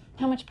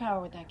 How much power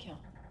would that kill?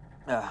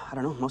 I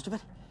don't know, most of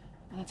it.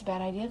 Well, that's a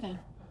bad idea, then.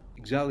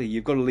 Exactly,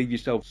 you've got to leave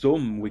yourself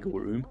some wiggle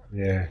room.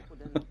 Yeah.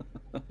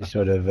 He's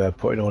sort of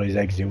putting all his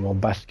eggs in one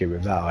basket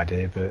with that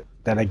idea, but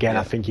then again,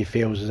 I think he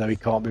feels as though he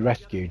can't be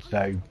rescued,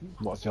 so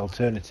what's the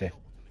alternative?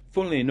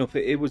 Funnily enough,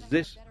 it was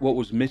this what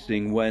was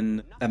missing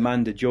when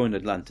Amanda joined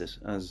Atlantis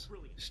as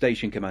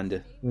station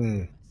commander.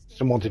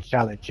 Someone to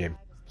challenge him,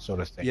 sort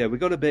of thing. Yeah, we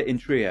got a bit in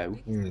trio,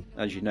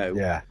 as you know.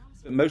 Yeah.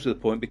 But most of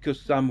the point, because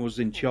Sam was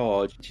in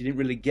charge, she didn't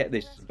really get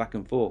this back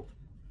and forth.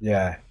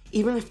 Yeah.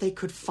 Even if they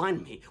could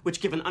find me,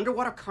 which given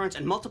underwater currents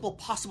and multiple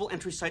possible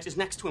entry sites is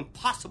next to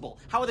impossible,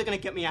 how are they going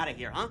to get me out of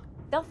here, huh?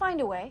 They'll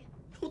find a way.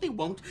 No, they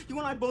won't. You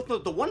and I both know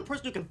the one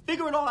person who can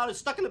figure it all out is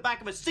stuck in the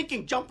back of a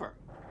sinking jumper.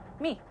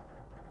 Me.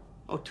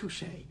 Oh,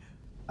 touche.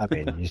 I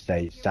mean, you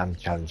say Sam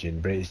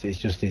challenging, but it's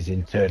just his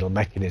internal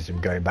mechanism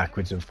going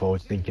backwards and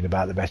forwards, thinking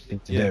about the best thing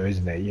to do,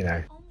 isn't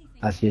it?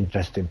 That's the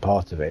interesting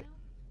part of it.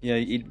 Yeah,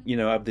 you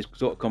have this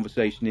sort of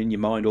conversation in your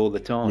mind all the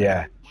time.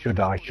 Yeah, should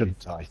I,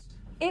 shouldn't I?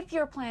 If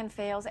your plan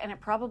fails, and it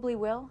probably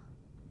will,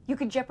 you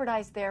could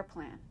jeopardize their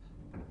plan.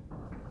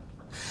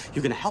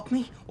 You gonna help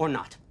me or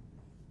not?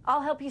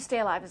 I'll help you stay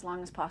alive as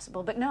long as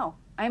possible, but no,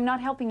 I am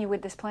not helping you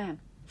with this plan.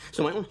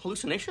 So my own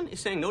hallucination is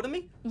saying no to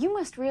me? You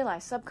must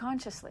realize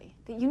subconsciously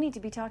that you need to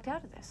be talked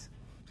out of this.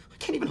 I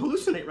can't even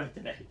hallucinate right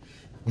today.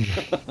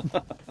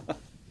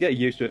 Get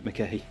used to it,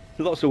 McKay.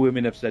 Lots of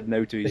women have said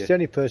no to you. It's the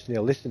only person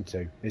he'll listen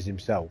to is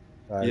himself.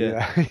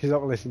 Yeah. He's not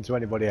going to listen to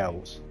anybody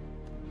else.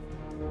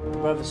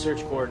 Above the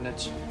search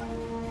coordinates.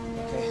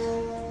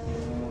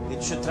 Okay.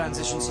 It should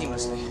transition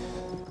seamlessly.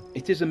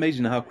 It is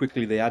amazing how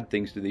quickly they add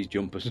things to these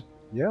jumpers.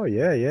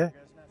 Yeah.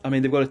 I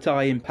mean, they've got to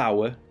tie in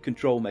power,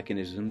 control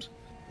mechanisms.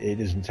 It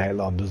doesn't take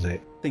long, does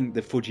it? I think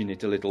they're fudging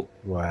it a little.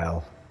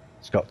 Well,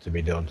 it's got to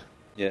be done.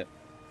 Yeah.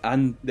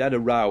 And they had a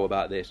row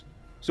about this.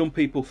 Some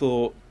people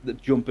thought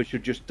that jumpers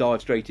should just dive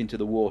straight into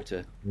the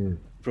water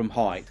from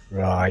height.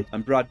 Right.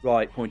 And Brad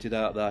Wright pointed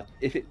out that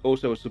if it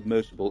also was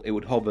submersible, it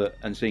would hover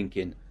and sink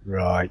in.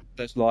 Right.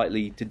 That's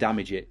likely to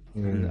damage it.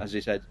 And as he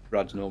said,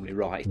 Brad's normally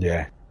right.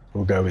 Yeah,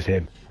 we'll go with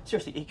him.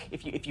 Seriously,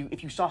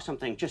 if you saw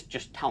something,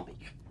 just tell me.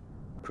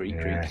 Creak.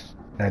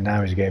 And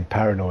now he's getting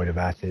paranoid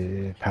about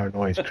it.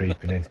 Paranoia's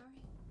creeping in.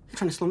 You're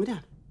trying to slow me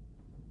down.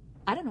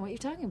 I don't know what you're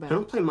talking about.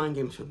 Don't play mind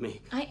games with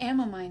me. I am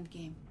a mind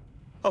game.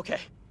 Okay.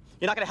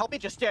 You're not going to help me?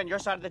 Just stay on your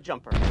side of the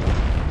jumper.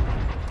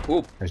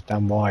 Oh, There's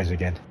Dan Wise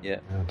again. yeah.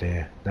 Oh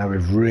dear. Now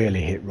we've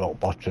really hit rock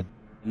bottom.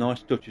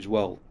 Nice touch as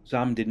well.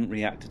 Sam didn't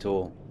react at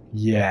all.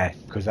 Yeah,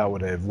 because that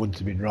wouldn't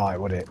have been right,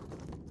 would it?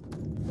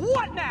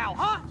 What now,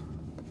 huh?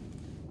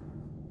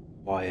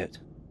 Quiet.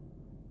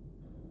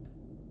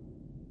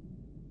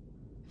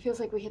 Feels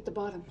like we hit the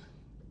bottom.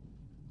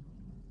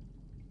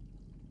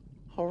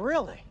 Oh,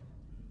 really?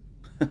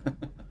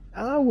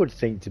 I would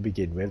think to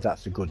begin with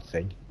that's a good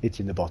thing,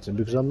 hitting the bottom,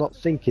 because I'm not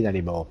sinking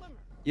anymore.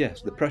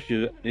 Yes, the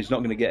pressure is not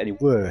going to get any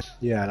Worse,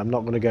 yeah, and I'm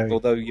not going to go...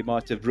 Although you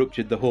might have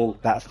ruptured the hull.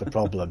 That's the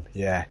problem,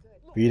 yeah.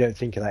 But you don't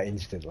think of that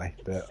instantly,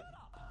 but...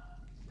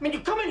 I mean, you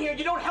come in here,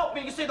 you don't help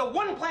me, you say the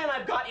one plan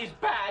I've got is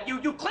bad,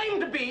 you claim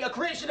to be a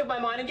creation of my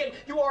mind, and yet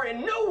you are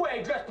in no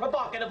way dressed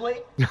provocatively.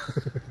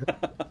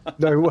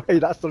 No way,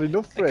 that's not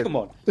enough for him. Come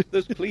on,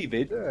 there's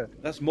cleavage. Yeah.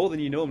 That's more than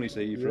you normally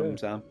see from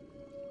Sam.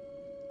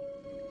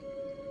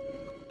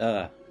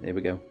 There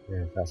we go.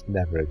 Yeah, that's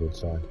never a good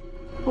sign.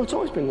 Well, it's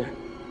always been there.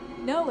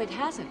 No, it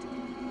hasn't.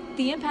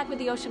 The impact with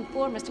the ocean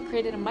floor must have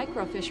created a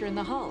micro fissure in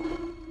the hull.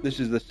 This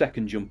is the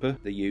second jumper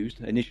they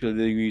used. Initially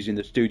they were using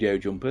the studio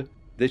jumper.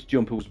 This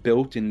jumper was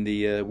built in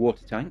the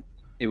water tank.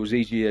 It was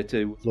easier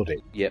to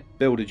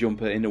build a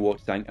jumper in the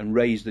water tank and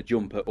raise the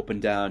jumper up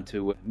and down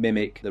to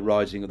mimic the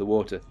rising of the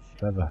water.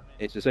 Clever.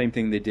 It's the same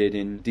thing they did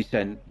in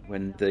Descent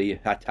when the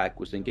attack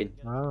was sinking.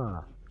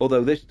 Ah.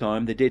 Although this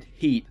time they did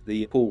heat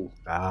the pool.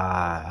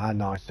 Ah, how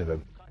nice of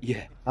them.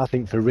 Yeah. I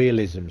think for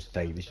realism's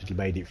sake, they should have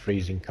made it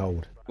freezing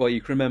cold. Well, you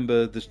can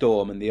remember the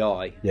storm and the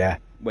eye. Yeah.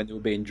 When they were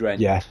being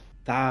drenched. Yes.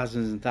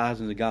 Thousands and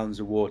thousands of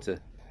gallons of water.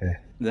 Yeah.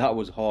 That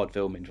was hard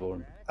filming for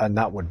them. And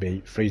that would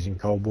be freezing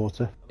cold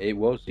water? It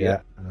was,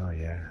 yeah. Oh,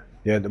 yeah.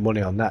 You earned the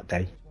money on that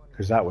day,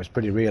 because that was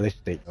pretty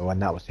realistic when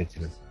that was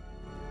hitting them.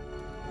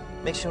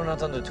 Make sure we're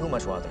not under too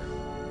much water.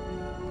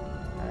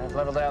 I've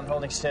leveled out and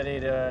holding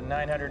steady to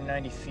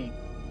 990 feet.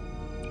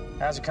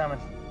 How's it coming?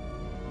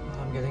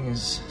 All I'm getting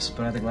is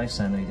sporadic life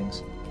sign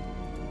readings.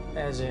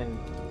 As in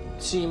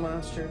sea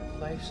monster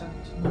life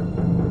signs?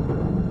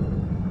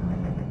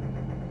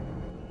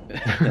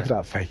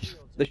 That face.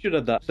 They should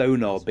have that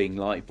sonar being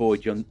like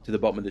Voyage to the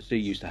Bottom of the Sea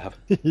used to have.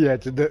 Yeah,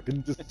 to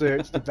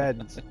search the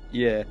bends.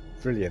 Yeah.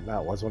 Brilliant,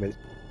 that was, wasn't it?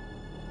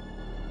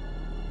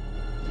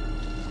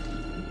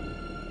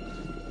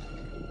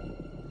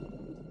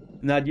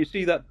 Now, do you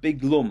see that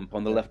big lump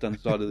on the left-hand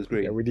side of the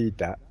screen? Yeah, we need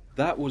that.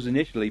 That was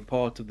initially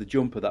part of the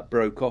jumper that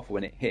broke off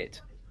when it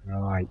hit.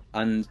 Right.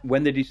 And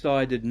when they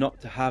decided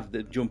not to have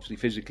the jumper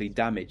physically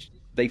damaged,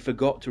 they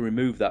forgot to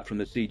remove that from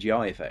the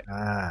CGI effect.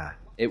 Ah.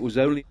 It was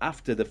only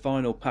after the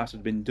final pass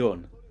had been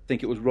done, I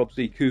think it was Rob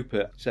C.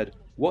 Cooper said,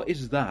 "What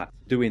is that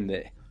doing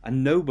there?"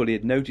 And nobody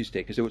had noticed it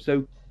because they were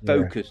so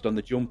focused on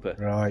the jumper.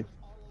 Right.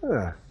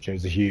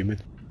 Shows the human.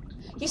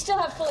 You still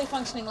have fully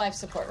functioning life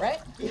support, right?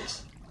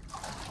 Yes.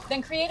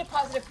 Then create a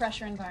positive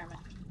pressure environment.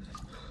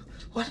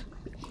 What?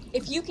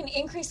 If you can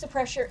increase the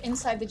pressure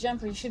inside the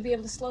jumper, you should be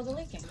able to slow the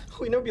leaking.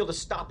 We'd never be able to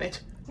stop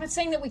it. I'm not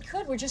saying that we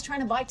could. We're just trying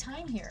to buy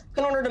time here.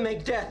 In order to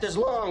make death as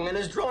long and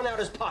as drawn out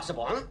as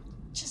possible, huh?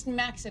 Just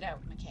max it out,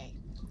 McKay.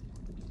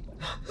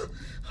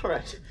 All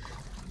right.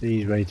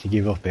 He's ready to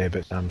give up here,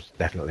 but Sam's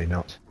definitely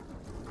not.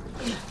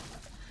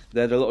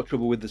 They had a lot of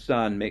trouble with the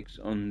sound mix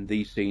on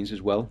these scenes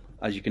as well.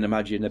 As you can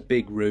imagine, a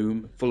big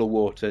room full of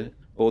water,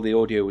 all the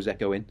audio was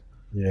echoing.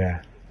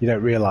 Yeah. You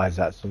don't realise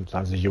that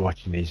sometimes as you're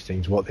watching these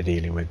things, what they're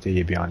dealing with, do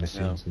you, behind the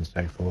scenes and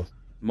so forth.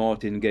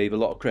 Martin gave a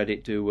lot of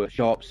credit to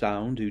Sharp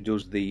Sound, who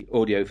does the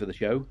audio for the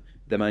show.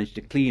 They managed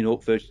to clean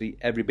up virtually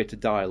every bit of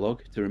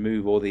dialogue to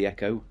remove all the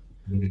echo.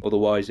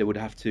 Otherwise, they would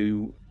have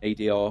to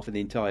ADR for the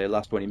entire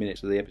last 20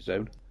 minutes of the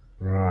episode.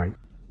 Right.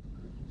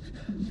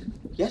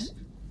 Yes?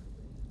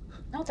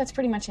 No, that's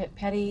pretty much it.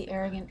 Petty,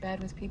 arrogant,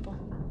 bad with people.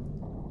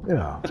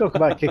 Yeah. Talk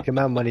about kick a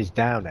man when he's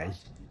down, eh?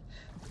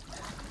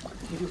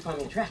 You do find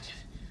me attractive,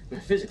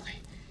 physically.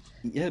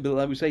 Yeah, but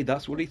like we say,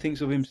 that's what he thinks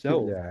of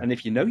himself. Yeah. And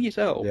if you know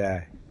yourself...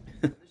 Yeah.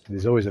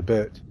 There's always a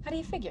but. How do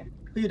you figure?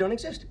 You don't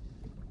exist.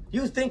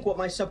 You think what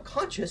my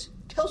subconscious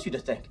tells you to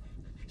think.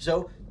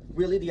 So,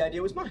 really, the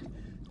idea was mine.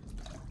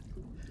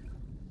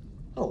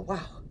 Oh,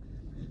 wow.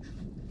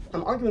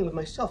 I'm arguing with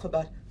myself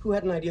about who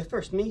had an idea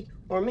first, me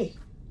or me.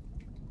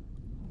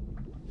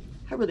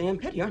 I really am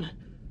petty, aren't I?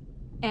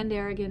 And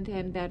arrogant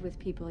and bad with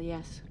people,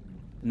 yes.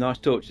 Nice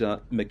touch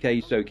that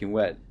McKay's soaking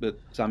wet, but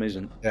Sam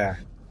isn't. Yeah.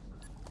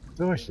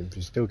 Nice,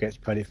 he still gets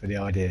credit for the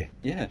idea.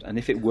 Yeah, and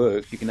if it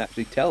works, you can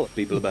actually tell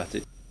people about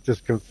it.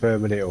 Just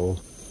confirming it all.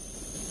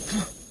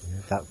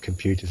 Yeah, that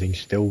computer thing's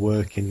still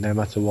working no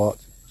matter what.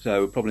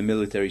 So, probably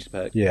military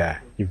spec. Yeah,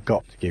 you've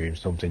got to give him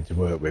something to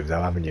work with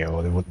though, haven't you,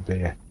 or they wouldn't be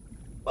here.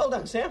 Well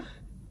done, Sam.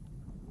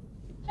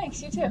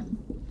 Thanks, you too.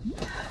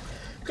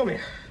 Come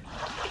here.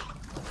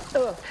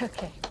 Oh,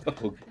 okay.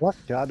 What?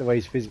 I like the way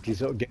he's physically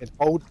sort of getting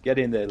old. Get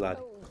in there, lad.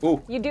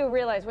 Oh. You do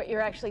realize what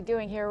you're actually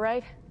doing here,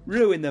 right?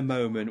 Ruin the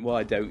moment,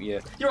 why don't you?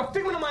 You're a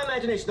figment of my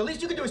imagination. The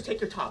least you can do is take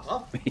your top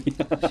off.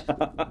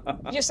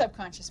 Your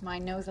subconscious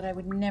mind knows that I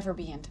would never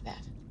be into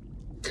that.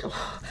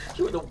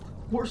 You were the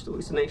worst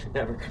hallucination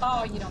ever.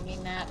 Oh, you don't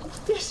mean that.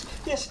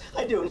 Yes,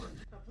 I do.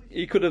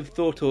 He could have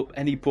thought up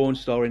any porn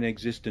star in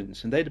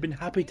existence, and they'd have been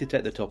happy to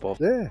take the top off.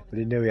 Yeah, but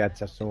he knew he had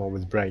to have someone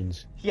with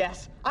brains.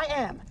 Yes, I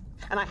am.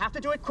 And I have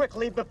to do it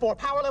quickly before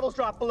power levels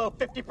drop below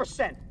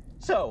 50%.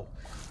 So,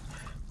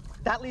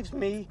 that leaves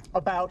me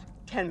about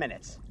 10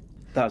 minutes.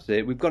 That's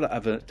it. We've got to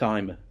have a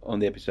timer on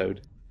the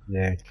episode.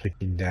 Yeah,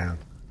 clicking down.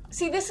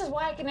 See, this is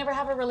why I can never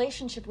have a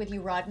relationship with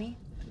you, Rodney.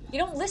 You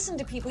don't listen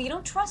to people. You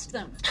don't trust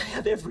them. I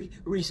have every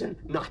reason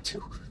not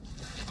to.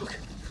 Look,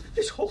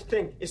 this whole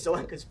thing is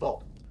Zelenka's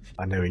fault.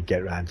 I knew he'd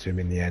get round to him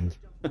in the end.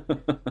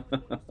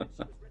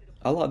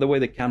 I like the way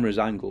the camera's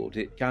angled.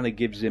 It kind of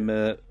gives him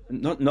a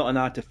not an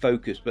out of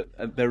focus, but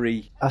a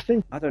very. I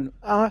think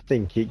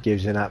it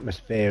gives an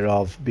atmosphere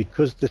of,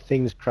 because the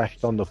thing's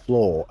crashed on the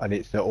floor and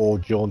it's at all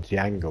jaunty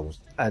angles,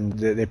 and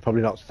they're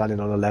probably not standing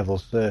on a level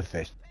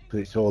surface because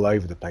it's all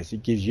over the place.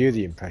 It gives you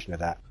the impression of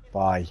that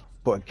by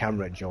putting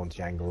camera at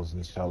jaunty angles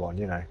and so on.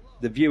 You know,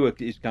 the viewer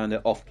is kind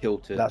of off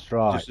kilter. That's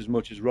right. Just as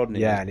much as Rodney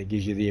Yeah, is. and it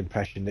gives you the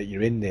impression that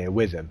you're in there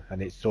with them,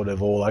 and it's sort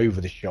of all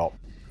over the shop.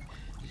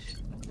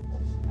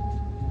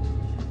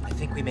 I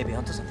think we may be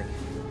onto something.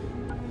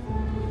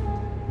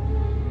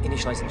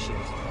 Initializing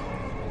shield.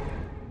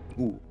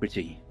 Ooh,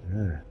 pretty.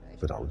 Yeah,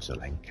 good old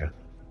Zelenka.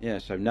 Yeah,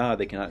 so now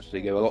they can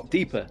actually go a lot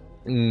deeper.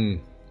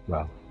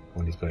 Well,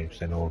 when he's got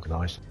himself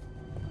organised.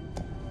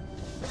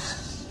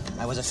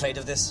 I was afraid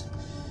of this.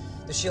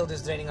 The shield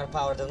is draining our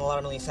power at an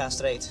alarmingly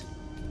fast rate.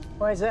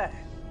 Why is that?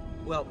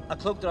 Well, a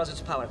cloak draws its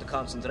power at a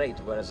constant rate,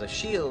 whereas a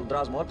shield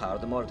draws more power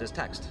the more it is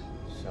taxed.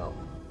 So...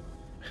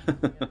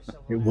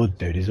 It would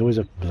do. There's always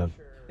a problem.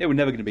 It was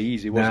never going to be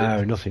easy, was it?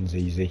 No, nothing's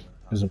easy.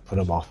 Doesn't put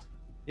them off.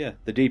 Yeah,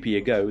 the deeper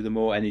you go, the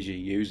more energy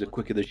you use, the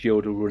quicker the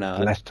shield will run out.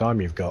 The less time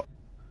you've got.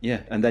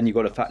 Yeah, and then you've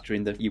got to factor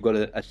in that you've got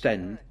to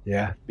ascend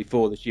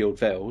before the shield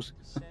fails.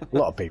 A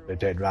lot of people would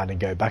turn around and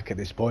go back at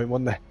this point,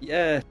 wouldn't they?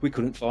 Yeah, we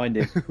couldn't find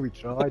him. We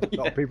tried. A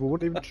lot of people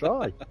wouldn't even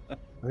try.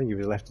 I think if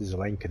he left as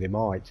Zelenka, they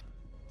might.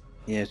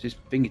 Yes, his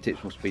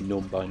fingertips must be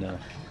numb by now.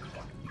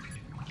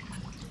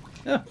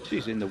 Oh,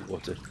 she's in the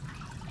water.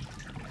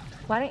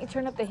 Why don't you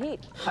turn up the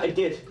heat? I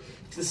did.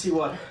 It's the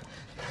seawater.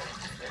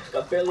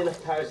 Got barely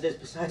enough power as it is.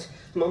 Besides,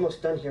 I'm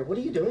almost done here. What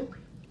are you doing?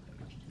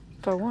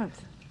 For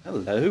warmth.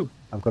 Hello.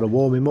 I've got to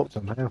warm him up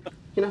somehow.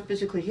 You're not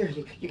physically here.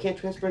 You can't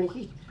transfer any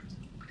heat.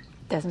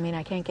 Doesn't mean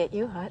I can't get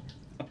you hot.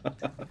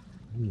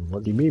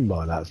 What do you mean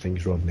by that,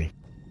 things, Rodney?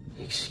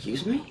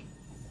 Excuse me?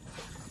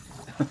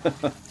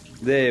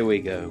 There we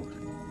go.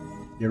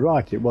 You're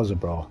right, it was a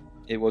bra.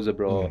 It was a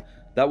bra. Yeah.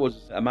 That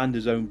was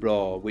Amanda's own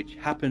bra, which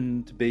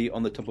happened to be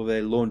on the top of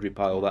a laundry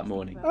pile that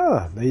morning.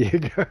 Ah, there you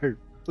go.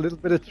 A little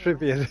bit of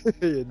trivia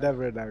you'd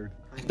never have known.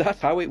 That's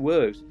how it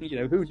works. You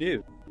know, who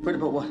knew? What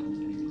about what?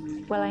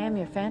 Well, I am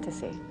your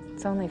fantasy.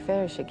 It's only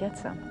fair you should get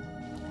some.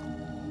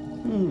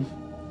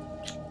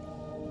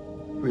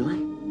 Really?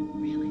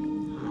 Really?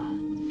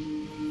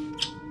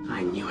 Oh.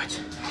 I knew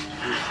it.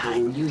 I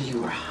knew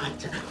you were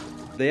hot.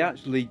 They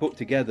actually put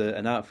together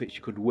an outfit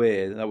she could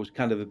wear that was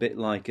kind of a bit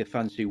like a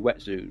fancy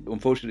wetsuit.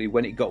 Unfortunately,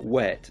 when it got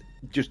wet,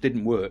 it just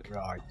didn't work.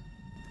 Right.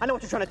 I know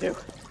what you're trying to do.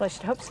 Well, I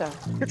should hope so.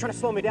 You're trying to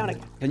slow me down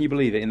again. Can you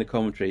believe it? In the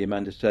commentary,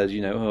 Amanda says,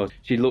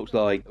 she looks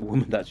like a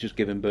woman that's just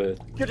given birth.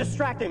 You're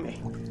distracting me.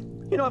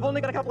 You know, I've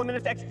only got a couple of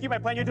minutes to execute my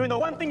plan. You're doing the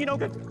one thing you know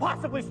could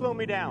possibly slow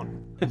me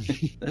down.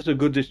 That's a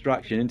good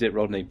distraction, isn't it,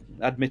 Rodney?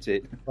 Admit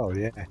it. Oh,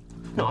 yeah.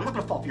 No, I'm not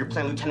going to fall for your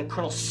plan, Lieutenant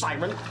Colonel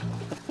Siren.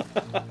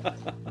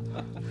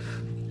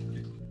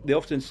 They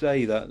often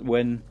say that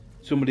when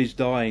somebody's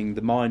dying,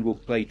 the mind will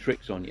play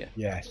tricks on you.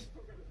 Yes.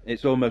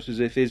 It's almost as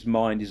if his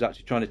mind is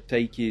actually trying to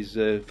take his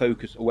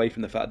focus away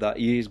from the fact that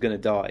he is going to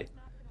die.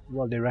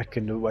 Well, they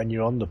reckon that when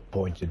you're on the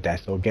point of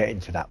death or getting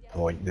to that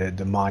point,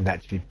 the mind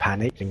actually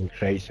panics and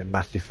creates a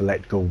massive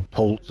electrical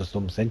pulse or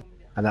something.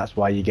 And that's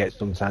why you get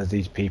sometimes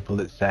these people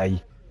that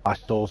say, I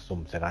saw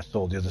something, I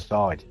saw the other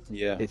side.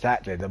 Yeah. It's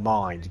actually the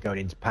mind going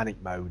into panic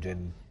mode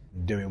and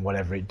doing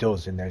whatever it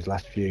does in those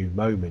last few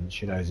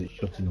moments, as it's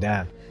shutting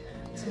down.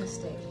 It's a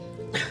mistake.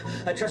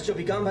 I trust you'll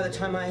be gone by the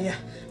time I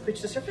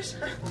reach the surface.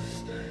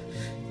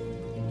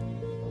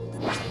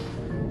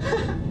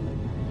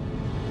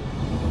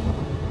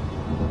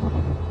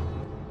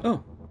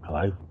 Oh.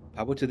 Hello.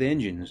 Power to the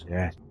engines.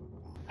 Yes.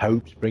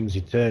 Hope springs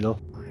eternal.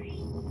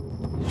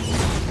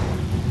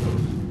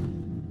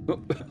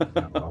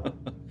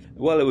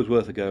 Well, it was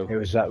worth a go. It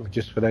was that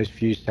just for those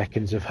few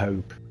seconds of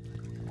hope.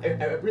 I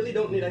really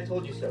don't need I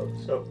told you so,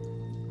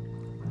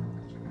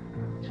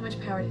 How much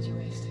power did you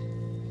waste?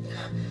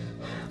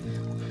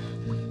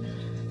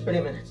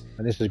 30 minutes.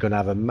 And this is going to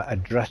have a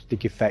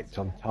drastic effect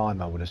on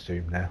time, I would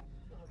assume now.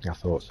 I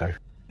thought so.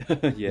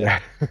 Yeah.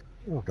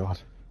 Oh, God.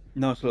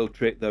 Nice little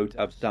trick, though, to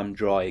have Sam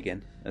dry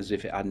again, as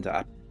if it hadn't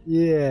happened.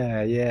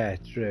 Yeah,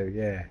 true,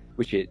 yeah.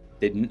 Which it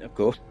didn't, of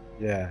course.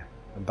 Yeah,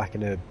 and back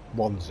in a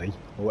onesie,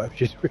 or whatever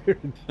she's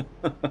wearing.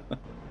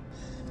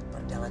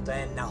 Prdele, to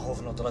je na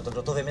hovno tohleto.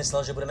 Kdo to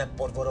vymyslel, že budeme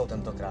pod vodou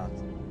tentokrát?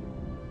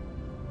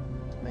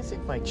 I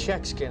think my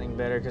check's getting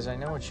better because I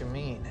know what you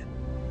mean.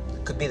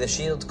 Could be the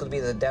shield, could be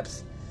the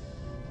depth.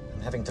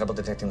 I'm having trouble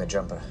detecting the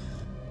jumper.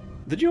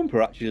 The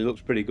jumper actually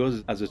looks pretty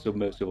good as a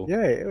submersible.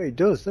 Yeah, it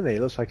does, doesn't it?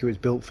 It looks like it was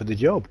built for the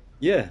job.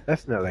 Yeah.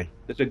 Definitely.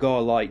 It's a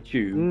Gar-like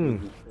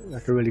tube.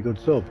 Like a really good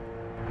sub.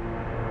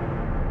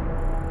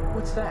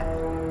 What's that?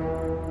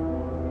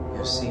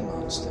 Your sea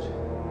monster.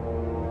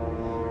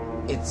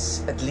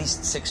 It's at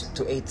least 6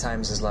 to 8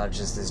 times as large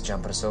as this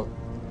jumper, so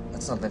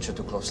let's not venture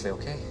too closely,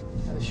 okay?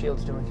 How the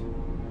shield's doing?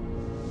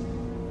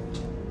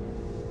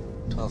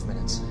 12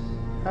 minutes.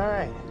 All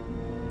right.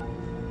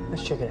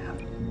 Let's check it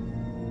out.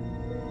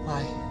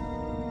 Why?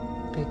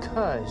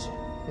 Because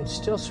it's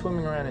still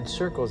swimming around in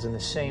circles in the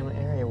same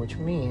area, which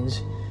means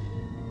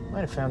you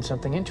might have found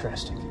something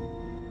interesting.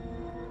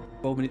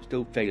 12 minutes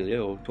till failure,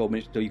 or 12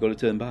 minutes till you got to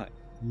turn back.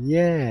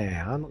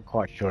 Yeah, I'm not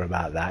quite sure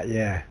about that,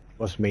 yeah.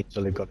 Must mean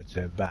till they've got to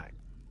turn back.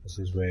 This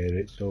is where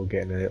it's all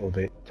getting a little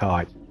bit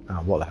tight.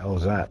 Oh, what the hell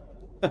is that?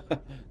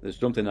 There's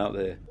something out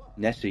there.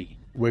 Nessie.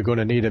 We're going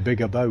to need a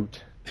bigger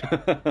boat.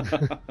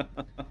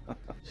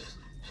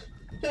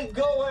 Hey,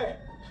 go away.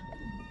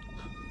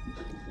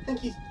 I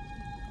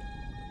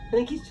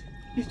think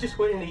he's just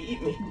waiting to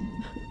eat me.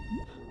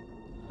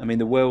 I mean,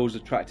 the whale's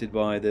attracted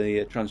by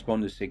the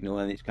transponder signal,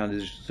 and it's kind of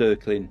just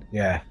circling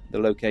the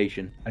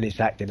location. And it's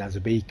acting as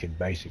a beacon,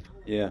 basically.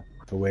 Yeah.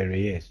 For where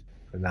he is.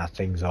 And now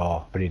things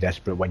are pretty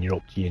desperate when you're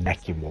up to your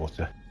neck in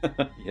water.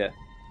 Yeah.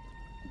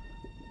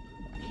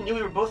 He knew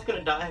we were both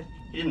gonna die.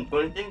 He didn't do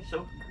anything,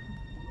 so...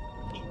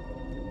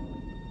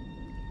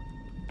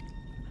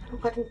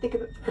 I didn't think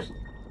of it first.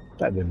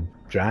 Better than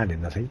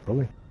drowning, I think,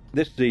 probably.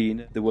 This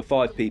scene, there were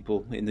 5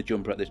 people in the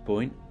jumper at this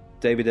point.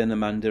 David and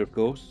Amanda, of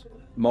course.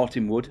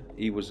 Martin Wood,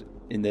 he was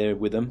in there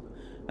with them.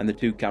 And the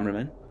 2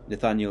 cameramen,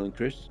 Nathaniel and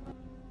Chris.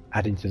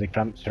 Adding to the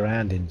cramped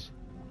surroundings.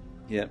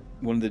 Yeah,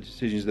 one of the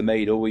decisions they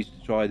made, always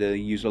to try to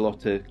use a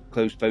lot of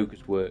close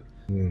focus work.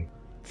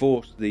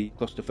 Force the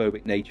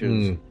claustrophobic nature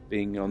of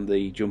being on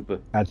the jumper.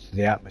 Adds to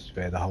the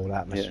atmosphere, the whole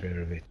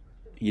atmosphere of it.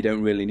 You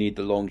don't really need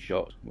the long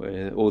shot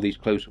where all these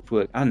close-up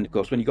work. And, of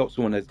course, when you've got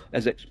someone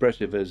as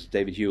expressive as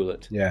David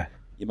Hewlett,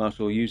 you might as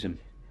well use him.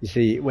 You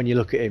see, when you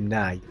look at him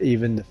now,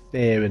 even the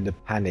fear and the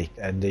panic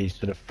and the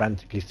sort of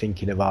frantically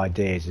thinking of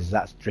ideas, as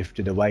that's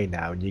drifted away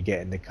now, and you're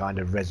getting the kind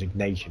of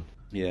resignation.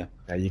 Yeah.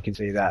 You can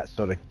see that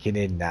sort of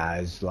in now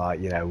as like,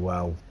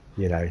 well,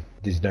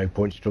 there's no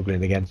point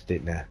struggling against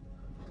it now.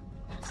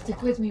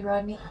 Stick with me,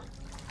 Rodney.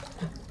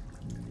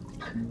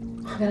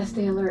 I gotta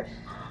stay alert.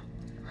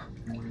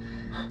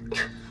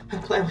 My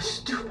plan was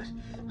stupid.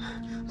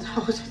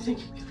 What was I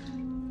thinking?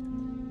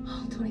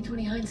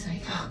 20/20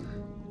 hindsight.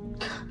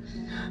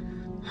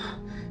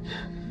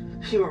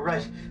 You were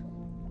right.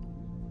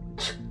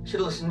 Should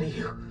have listened to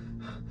you.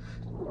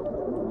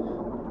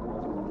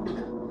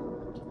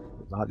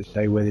 Like to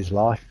stay with his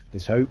life,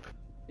 his hope.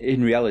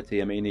 In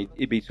reality, I mean,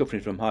 he'd be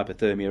suffering from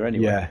hypothermia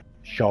anyway. Yeah,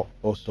 shock,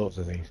 all sorts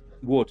of things.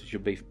 Water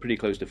should be pretty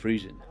close to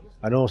freezing.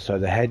 And also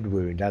the head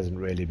wound hasn't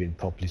really been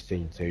properly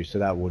seen to, so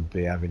that would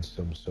be having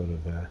some sort of...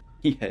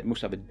 Yeah, it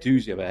must have a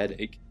doozy of a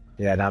headache.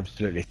 Yeah, an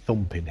absolutely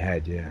thumping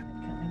head, yeah.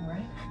 Coming,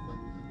 right?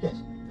 Yes.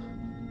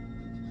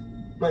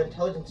 My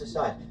intelligence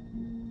aside,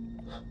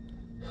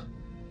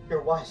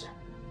 you're wiser.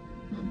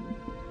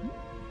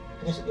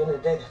 I guess at the end of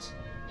the day, that's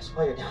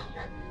why you're down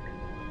here.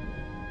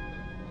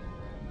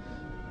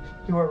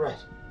 You were right.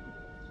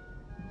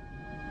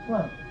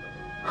 Well,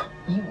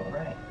 you were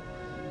right.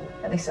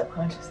 At least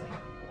subconsciously.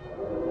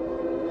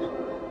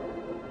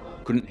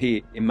 Couldn't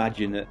he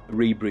imagine a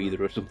rebreather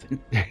or something?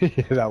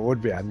 That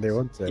would be handy,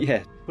 wouldn't it?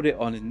 Yeah, put it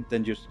on and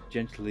then just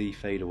gently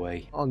fade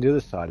away. On the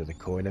other side of the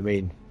coin, I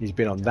mean, he's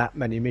been on that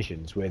many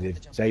missions where they've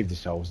saved the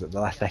souls at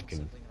the last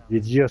second.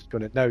 You're just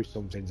going to know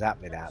something's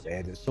happening out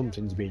there, that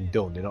something's been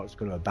done. They're not just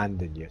going to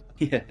abandon you.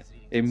 Yeah,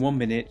 in 1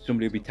 minute,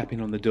 somebody will be tapping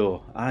on the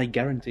door. I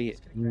guarantee it.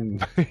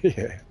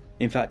 Yeah.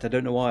 In fact, I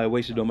don't know why I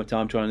wasted all my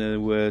time trying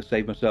to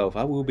save myself.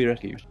 I will be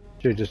rescued.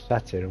 Should have just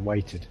sat here and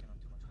waited.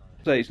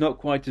 So it's not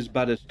quite as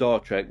bad as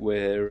Star Trek,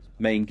 where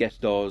main guest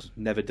stars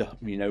never die,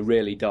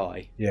 rarely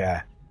die.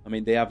 Yeah. I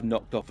mean, they have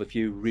knocked off a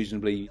few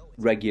reasonably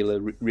regular,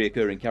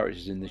 reoccurring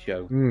characters in the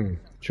show.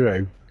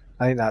 True.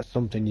 I think that's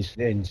something you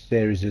see in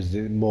series is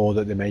more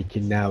that they're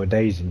making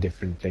nowadays in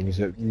different things,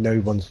 that no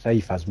one's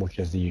safe as much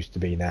as they used to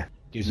be now.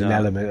 Gives an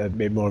element, a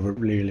bit more of a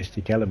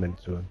realistic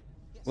element to them.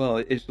 Well,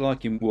 it's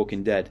like in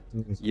Walking Dead.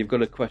 You've got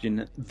to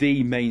question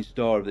the main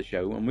star of the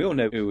show, and we all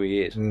know who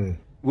he is.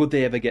 Would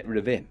they ever get rid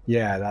of him?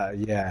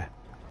 Yeah.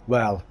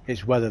 Well,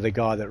 it's whether the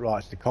guy that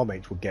writes the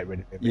comics would get rid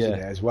of him, isn't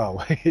it, as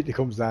well? It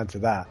comes down to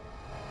that.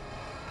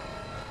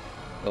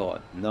 Oh,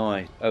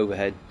 nice.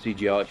 Overhead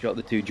CGI shot,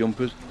 the 2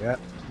 jumpers. Yeah.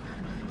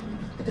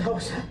 What the hell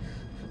was that?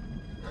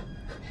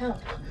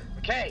 Help.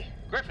 Okay,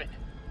 Griffin,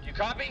 do you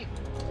copy?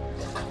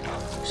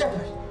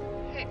 Shepard!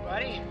 Hey,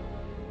 buddy.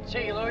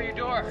 Say you lower your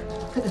door.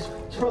 It's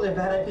probably a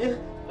bad idea.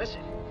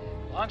 Listen,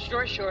 long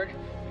story short,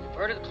 you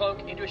converted the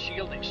cloak into a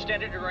shield and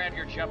extended it around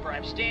your jumper.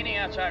 I'm standing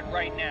outside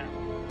right now.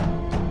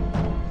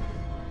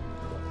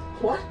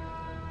 What?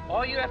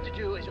 All you have to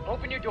do is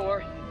open your door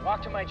and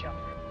walk to my jumper.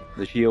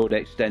 The shield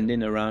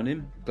extending around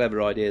him.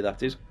 Clever idea,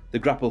 that is. The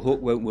grapple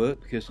hook won't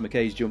work because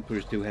McKay's jumper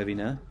is too heavy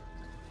now.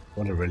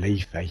 What a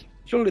relief, eh?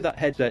 Surely that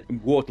headset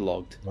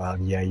waterlogged. Well,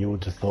 yeah, you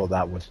would have thought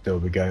that would still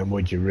be going,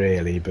 would you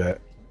really? But,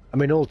 I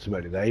mean,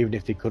 ultimately, though, even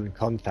if they couldn't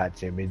contact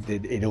him,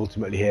 he'd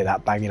ultimately hear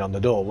that banging on the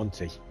door, wouldn't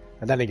he?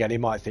 And then again, he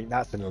might think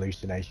that's an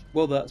hallucination.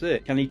 Well, that's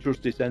it. Can he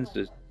trust his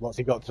senses? What's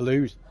he got to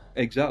lose?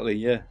 Exactly,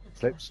 yeah.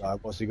 Flip side,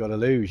 what's he got to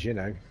lose,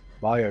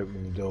 by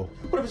opening the door?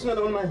 What if it's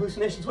another one of my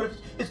hallucinations? What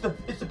if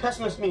it's the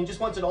pessimist me and just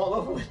wants it all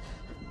over with?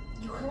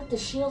 You heard the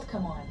shield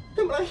come on.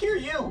 Yeah, but I hear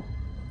you.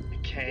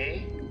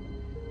 Okay.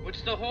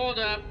 What's the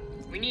holdup?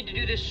 We need to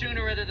do this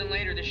sooner rather than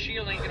later. The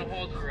shield ain't gonna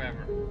hold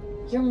forever.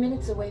 You're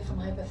minutes away from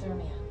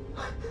hypothermia.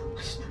 I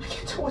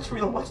can't tell what's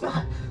real and what's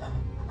not.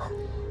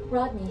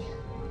 Rodney,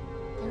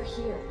 they're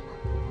here.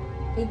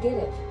 They did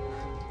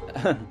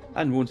it.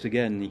 And once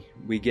again,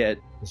 we get...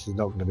 This is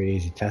not going to be an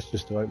easy test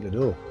just to open the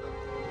door.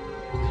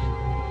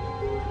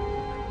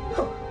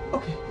 Oh,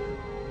 okay.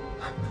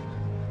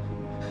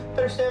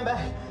 Better stand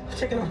back. I'm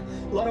taking a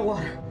lot of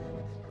water.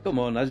 Come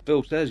on, as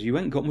Phil says, you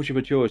ain't got much of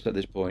a choice at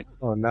this point.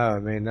 Oh no, I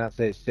mean, that's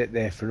it. Sit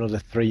there for another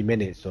 3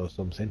 minutes or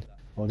something.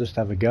 Or just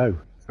have a go.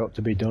 It's got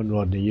to be done,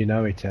 Rodney. You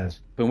know it has.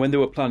 But when they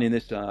were planning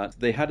this out,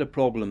 they had a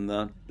problem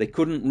that they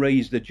couldn't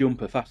raise the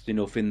jumper fast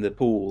enough in the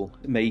pool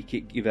to make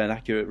it give an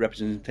accurate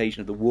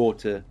representation of the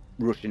water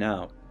rushing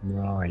out.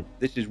 Right.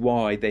 This is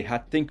why they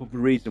had to think of a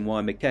reason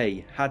why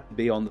McKay had to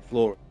be on the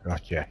floor.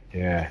 Gotcha,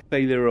 yeah.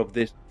 Failure of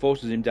this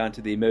forces him down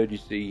to the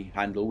emergency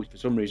handle, which for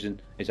some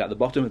reason is at the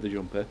bottom of the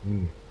jumper.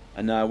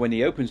 And now when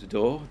he opens the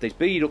door, they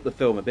speed up the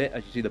film a bit.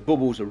 As you see, the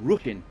bubbles are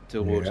rushing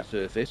towards the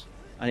surface,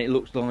 and it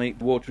looks like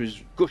the water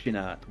is gushing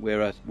out,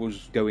 whereas it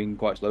was going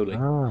quite slowly.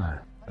 Ah,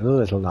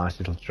 another nice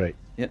little trick.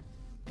 Yeah.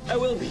 I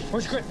will be.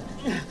 Where's Grip?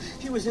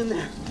 He was in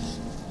there.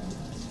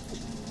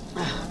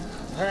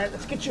 All right,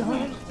 let's get you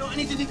home. No, I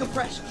need to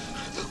decompress.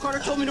 Carter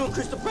told me to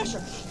increase the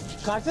pressure.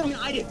 Carter? I mean,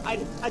 I did.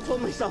 I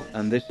told myself.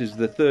 And this is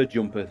the third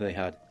jumper they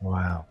had.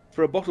 Wow.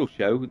 For a bottle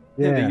show,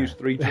 they used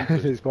 3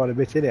 jumpers. There's quite a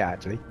bit in it,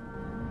 actually.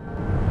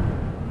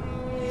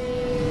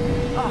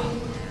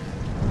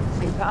 Oh.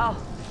 Hey, pal.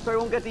 Sorry I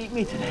won't get to eat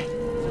meat today.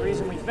 That's the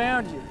reason we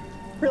found you.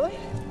 Really?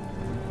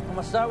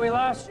 Almost thought we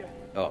lost you.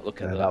 Oh,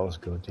 look at that. That was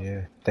good,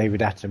 yeah.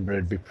 David Attenborough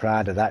would be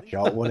proud of that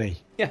shot, wouldn't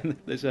he? Yeah,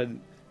 they said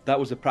that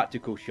was a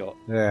practical shot.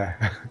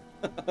 Yeah.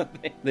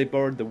 They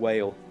borrowed the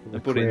whale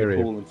and put it in the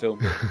pool and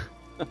filmed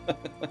it.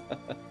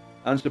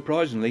 And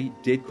surprisingly,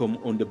 did come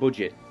under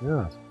budget.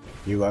 Yeah.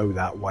 You owe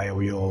that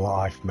whale your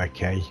life,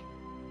 McKay.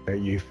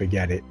 Don't you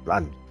forget it.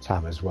 And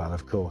Tam as well,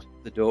 of course.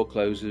 The door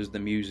closes, the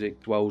music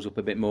swells up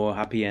a bit more,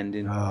 happy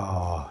ending.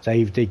 Oh,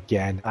 saved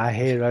again. Our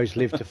heroes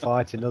live to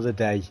fight another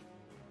day.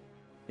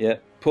 Yeah,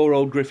 poor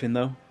old Griffin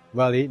though.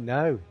 Well,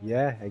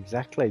 yeah,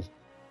 exactly.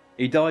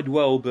 He died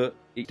well, but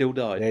he still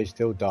died. Yeah, he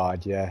still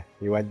died, yeah.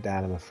 He went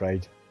down, I'm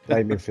afraid.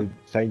 Blame him for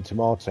saying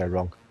tomato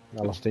wrong.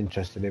 I lost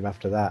interest in him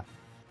after that.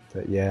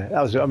 But yeah,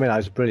 that was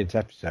a brilliant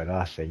episode,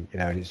 I think,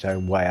 in its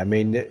own way. I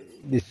mean,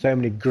 there's so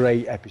many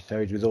great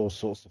episodes with all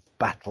sorts of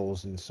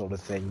battles and sort of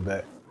thing,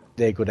 but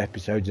they're good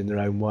episodes in their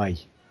own way,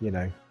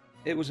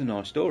 It was a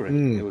nice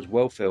story. It was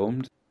well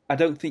filmed. I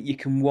don't think you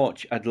can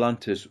watch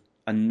Atlantis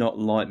and not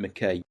like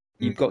McKay.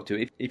 You've got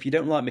to. If you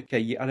don't like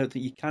McKay, I don't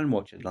think you can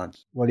watch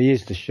Atlantis. Well, he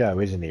is the show,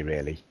 isn't he,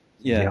 really?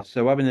 Yeah,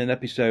 so having an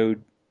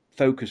episode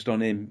focused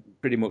on him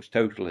pretty much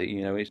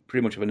totally, it's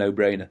pretty much of a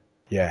no-brainer.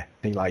 Yeah,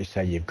 I think, like you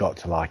say, you've got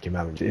to like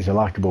him. He's a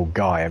likeable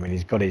guy. I mean,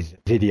 he's got his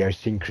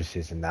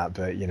idiosyncrasies and that,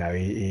 but,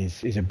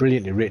 he's a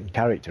brilliantly written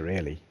character,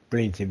 really.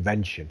 Brilliant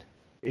invention.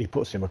 He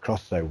puts him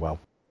across so well.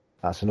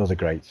 That's another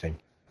great thing.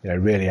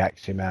 Really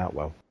acts him out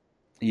well.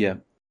 Yeah.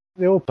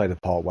 They all play the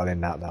part well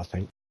in that, I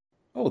think.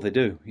 Oh, they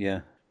do, yeah.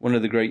 One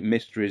of the great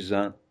mysteries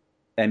that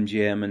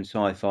MGM and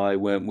Sci-Fi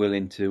weren't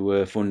willing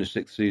to fund a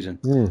 6th season.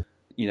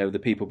 The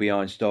people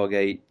behind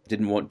Stargate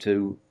didn't want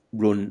to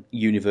run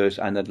Universe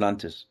and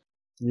Atlantis.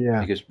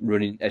 Yeah. Because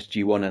running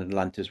SG-1 and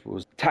Atlantis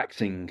was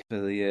taxing for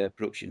the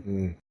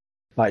production.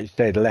 Like you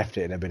said, they left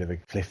it in a bit of a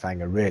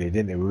cliffhanger, really,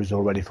 didn't they? We was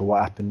all ready for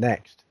what happened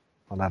next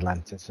on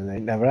Atlantis, and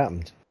it never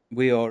happened.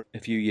 We are a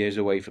few years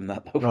away from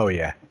that, though. Oh,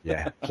 yeah.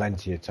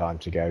 Plenty of time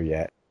to go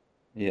yet.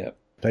 Yeah.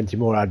 Plenty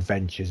more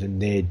adventures and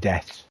near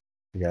deaths.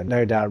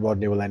 No doubt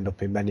Rodney will end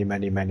up in many,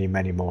 many, many,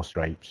 many more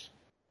scrapes.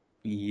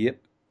 Yep.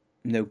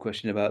 No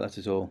question about that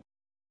at all.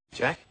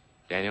 Jack?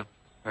 Daniel?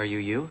 Are you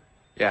you?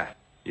 Yeah.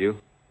 You?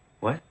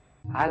 What?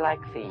 I like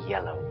the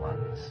yellow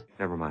ones.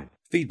 Never mind.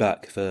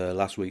 Feedback for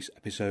last week's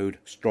episode,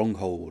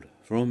 Stronghold,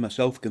 from a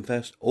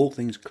self-confessed all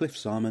things Cliff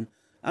Simon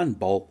and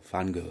Ball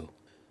fangirl,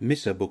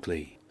 Missa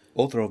Buckley,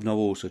 author of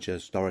novels such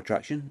as Star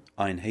Attraction,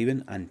 Iron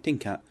Haven and Tin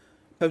Cat,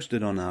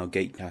 posted on our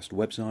Gatecast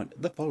website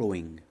the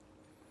following.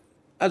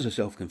 As a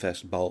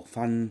self-confessed Ball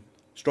fan,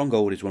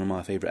 Stronghold is one of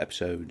my favourite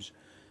episodes.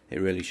 It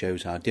really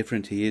shows how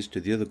different he is to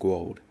the other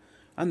Gwald,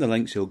 and the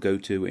lengths he'll go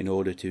to in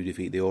order to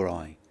defeat the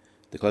Ori.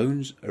 The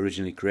clones,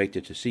 originally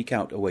created to seek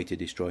out a way to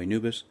destroy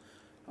Anubis,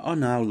 are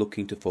now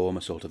looking to form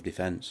a sort of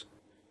defence.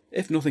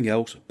 If nothing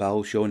else,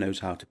 Bal sure knows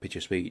how to pitch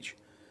a speech.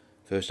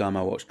 First time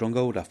I watched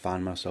Stronghold, I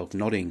found myself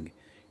nodding,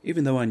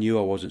 even though I knew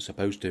I wasn't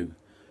supposed to.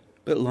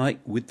 But like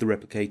with the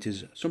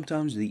replicators,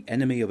 sometimes the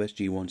enemy of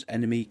SG-1's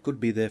enemy could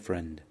be their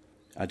friend.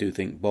 I do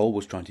think Ball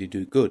was trying to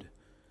do good,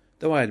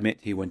 though I admit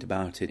he went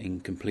about it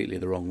in completely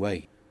the wrong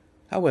way.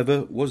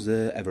 However, was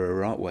there ever a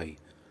right way?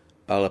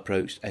 Bal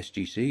approached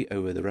SGC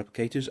over the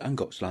replicators and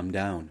got slammed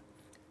down.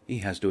 He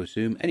has to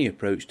assume any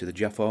approach to the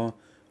Jafar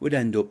would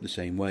end up the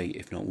same way,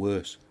 if not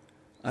worse.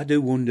 I do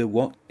wonder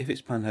what, if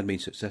its plan had been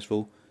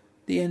successful,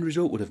 the end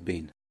result would have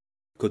been.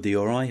 Could the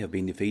Ori have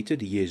been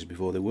defeated years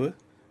before they were?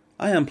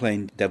 I am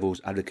playing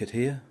devil's advocate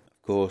here.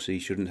 Of course, he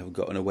shouldn't have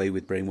gotten away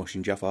with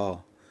brainwashing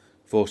Jafar.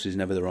 Force is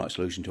never the right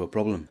solution to a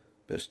problem,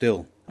 but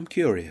still, I'm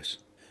curious.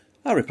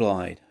 I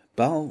replied,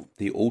 Bal,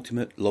 the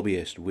ultimate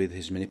lobbyist with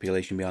his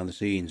manipulation behind the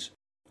scenes,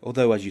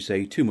 although, as you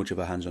say, too much of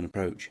a hands-on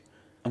approach.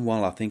 And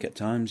while I think at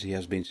times he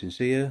has been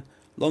sincere,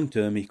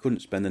 long-term he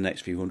couldn't spend the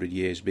next few hundred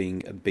years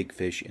being a big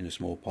fish in a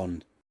small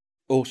pond.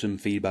 Awesome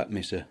feedback,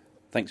 Missa.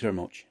 Thanks very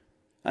much.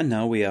 And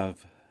now we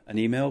have an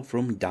email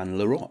from Dan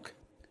LaRock.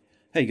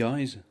 Hey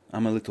guys,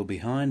 I'm a little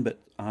behind, but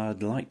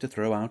I'd like to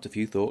throw out a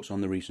few thoughts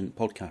on the recent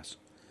podcast.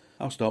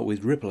 I'll start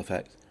with Ripple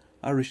Effect.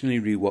 I recently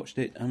rewatched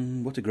it,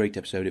 and what a great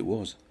episode it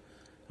was.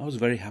 I was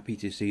very happy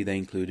to see they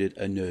included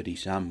a nerdy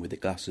Sam with the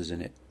glasses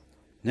in it.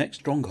 Next,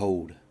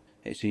 Stronghold.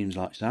 It seems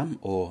like Sam,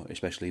 or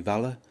especially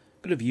Vala,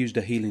 could have used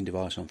a healing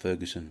device on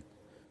Ferguson.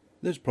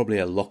 There's probably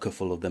a locker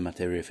full of them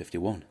at Area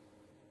 51.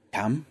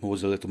 Cam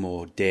was a little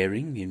more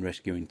daring in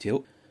rescuing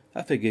Tilt.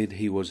 I figured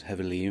he was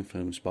heavily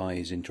influenced by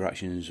his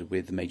interactions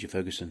with Major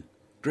Ferguson.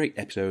 Great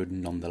episode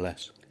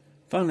nonetheless.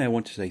 Finally, I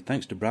want to say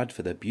thanks to Brad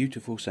for the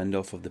beautiful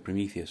send-off of the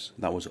Prometheus.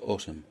 That was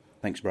awesome.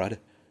 Thanks, Brad.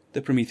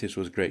 The Prometheus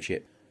was a great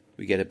ship.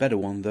 We get a better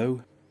one,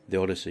 though, the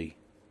Odyssey,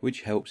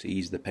 which helps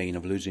ease the pain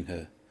of losing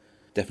her.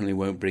 Definitely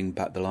won't bring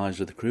back the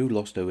lives of the crew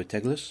lost over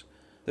Teglis.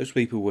 Those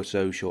people were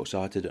so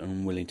short-sighted and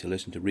unwilling to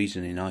listen to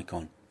reason in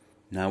Icon.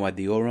 Now add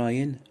the Ori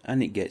in,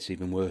 and it gets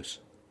even worse.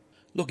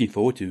 Looking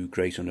forward to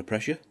Grace Under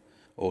Pressure.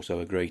 Also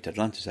a great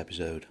Atlantis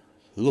episode.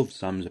 Loved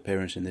Sam's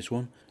appearance in this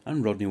one,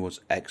 and Rodney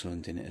was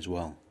excellent in it as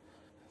well.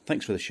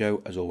 Thanks for the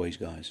show, as always,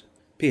 guys.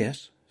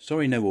 P.S.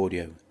 Sorry no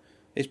audio.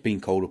 It's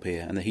been cold up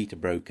here, and the heater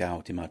broke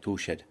out in my tool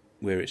shed,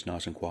 where it's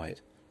nice and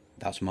quiet.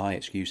 That's my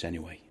excuse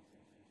anyway.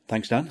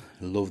 Thanks, Dan.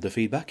 Love the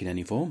feedback in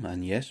any form,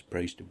 and yes,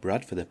 praise to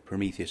Brad for the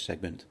Prometheus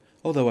segment,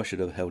 although I should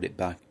have held it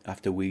back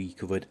after we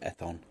covered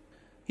Ethon.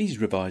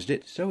 He's revised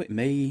it, so it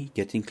may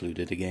get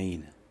included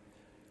again.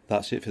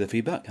 That's it for the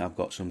feedback. I've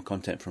got some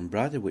content from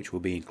Brad which will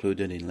be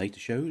included in later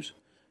shows,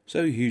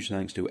 so huge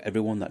thanks to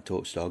everyone that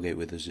talked Stargate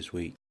with us this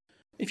week.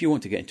 If you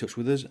want to get in touch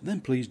with us,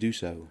 then please do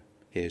so.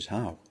 Here's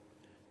how.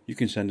 You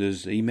can send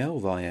us email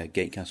via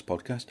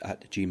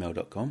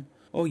gatecastpodcast@gmail.com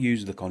or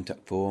use the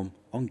contact form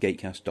on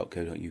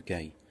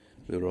gatecast.co.uk.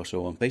 We are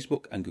also on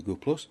Facebook and Google+.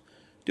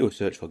 Do a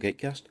search for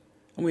Gatecast,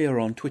 and we are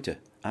on Twitter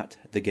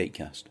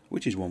 @TheGatecast,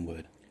 which is one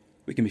word.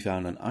 We can be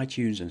found on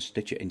iTunes and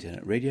Stitcher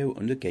Internet Radio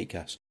under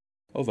Gatecast,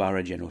 or via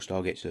a general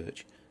Stargate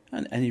search,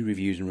 and any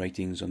reviews and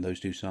ratings on those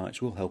two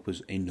sites will help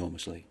us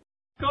enormously.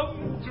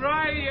 Come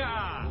try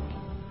ya!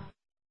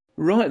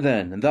 Right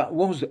then, that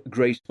was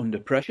Grace Under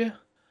Pressure.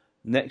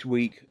 Next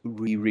week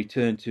we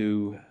return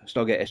to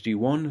Stargate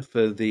SG-1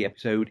 for the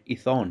episode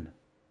Ethon.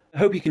 I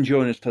hope you can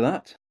join us for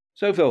that.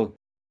 So Phil,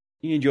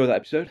 you enjoyed that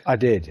episode? I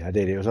did.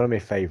 It was one of my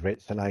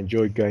favourites, and I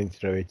enjoyed going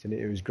through it, and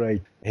it was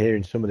great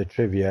hearing some of the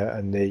trivia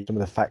and some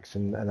of the facts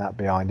and that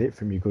behind it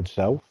from your good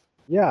self.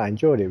 Yeah, I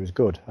enjoyed it. It was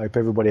good. I hope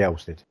everybody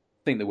else did.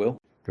 I think they will.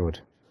 Good.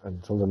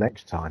 Until the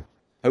next time.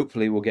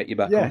 Hopefully we'll get you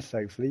back on. Yes,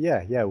 hopefully.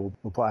 Yeah. We'll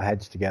put our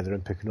heads together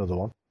and pick another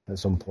one at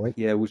some point.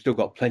 Yeah, we've still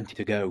got plenty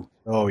to go.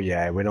 Oh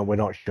yeah, we're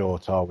not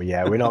short, are we?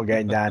 Yeah, we're not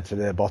getting down to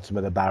the bottom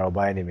of the barrel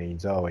by any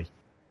means, are we?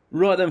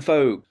 Right then,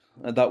 folks.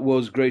 That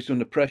was Grace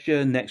Under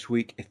Pressure. Next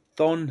week,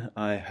 Ethon.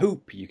 I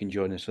hope you can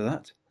join us for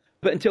that.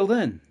 But until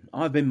then,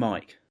 I've been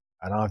Mike.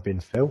 And I've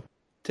been Phil.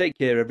 Take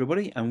care,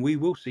 everybody, and we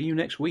will see you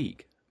next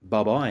week.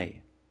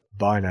 Bye-bye.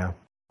 Bye now.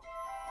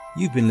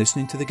 You've been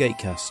listening to The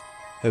Gatecast,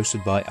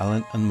 hosted by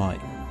Alan and Mike.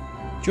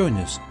 Join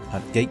us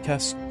at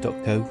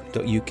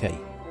gatecast.co.uk.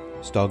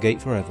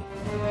 Stargate forever.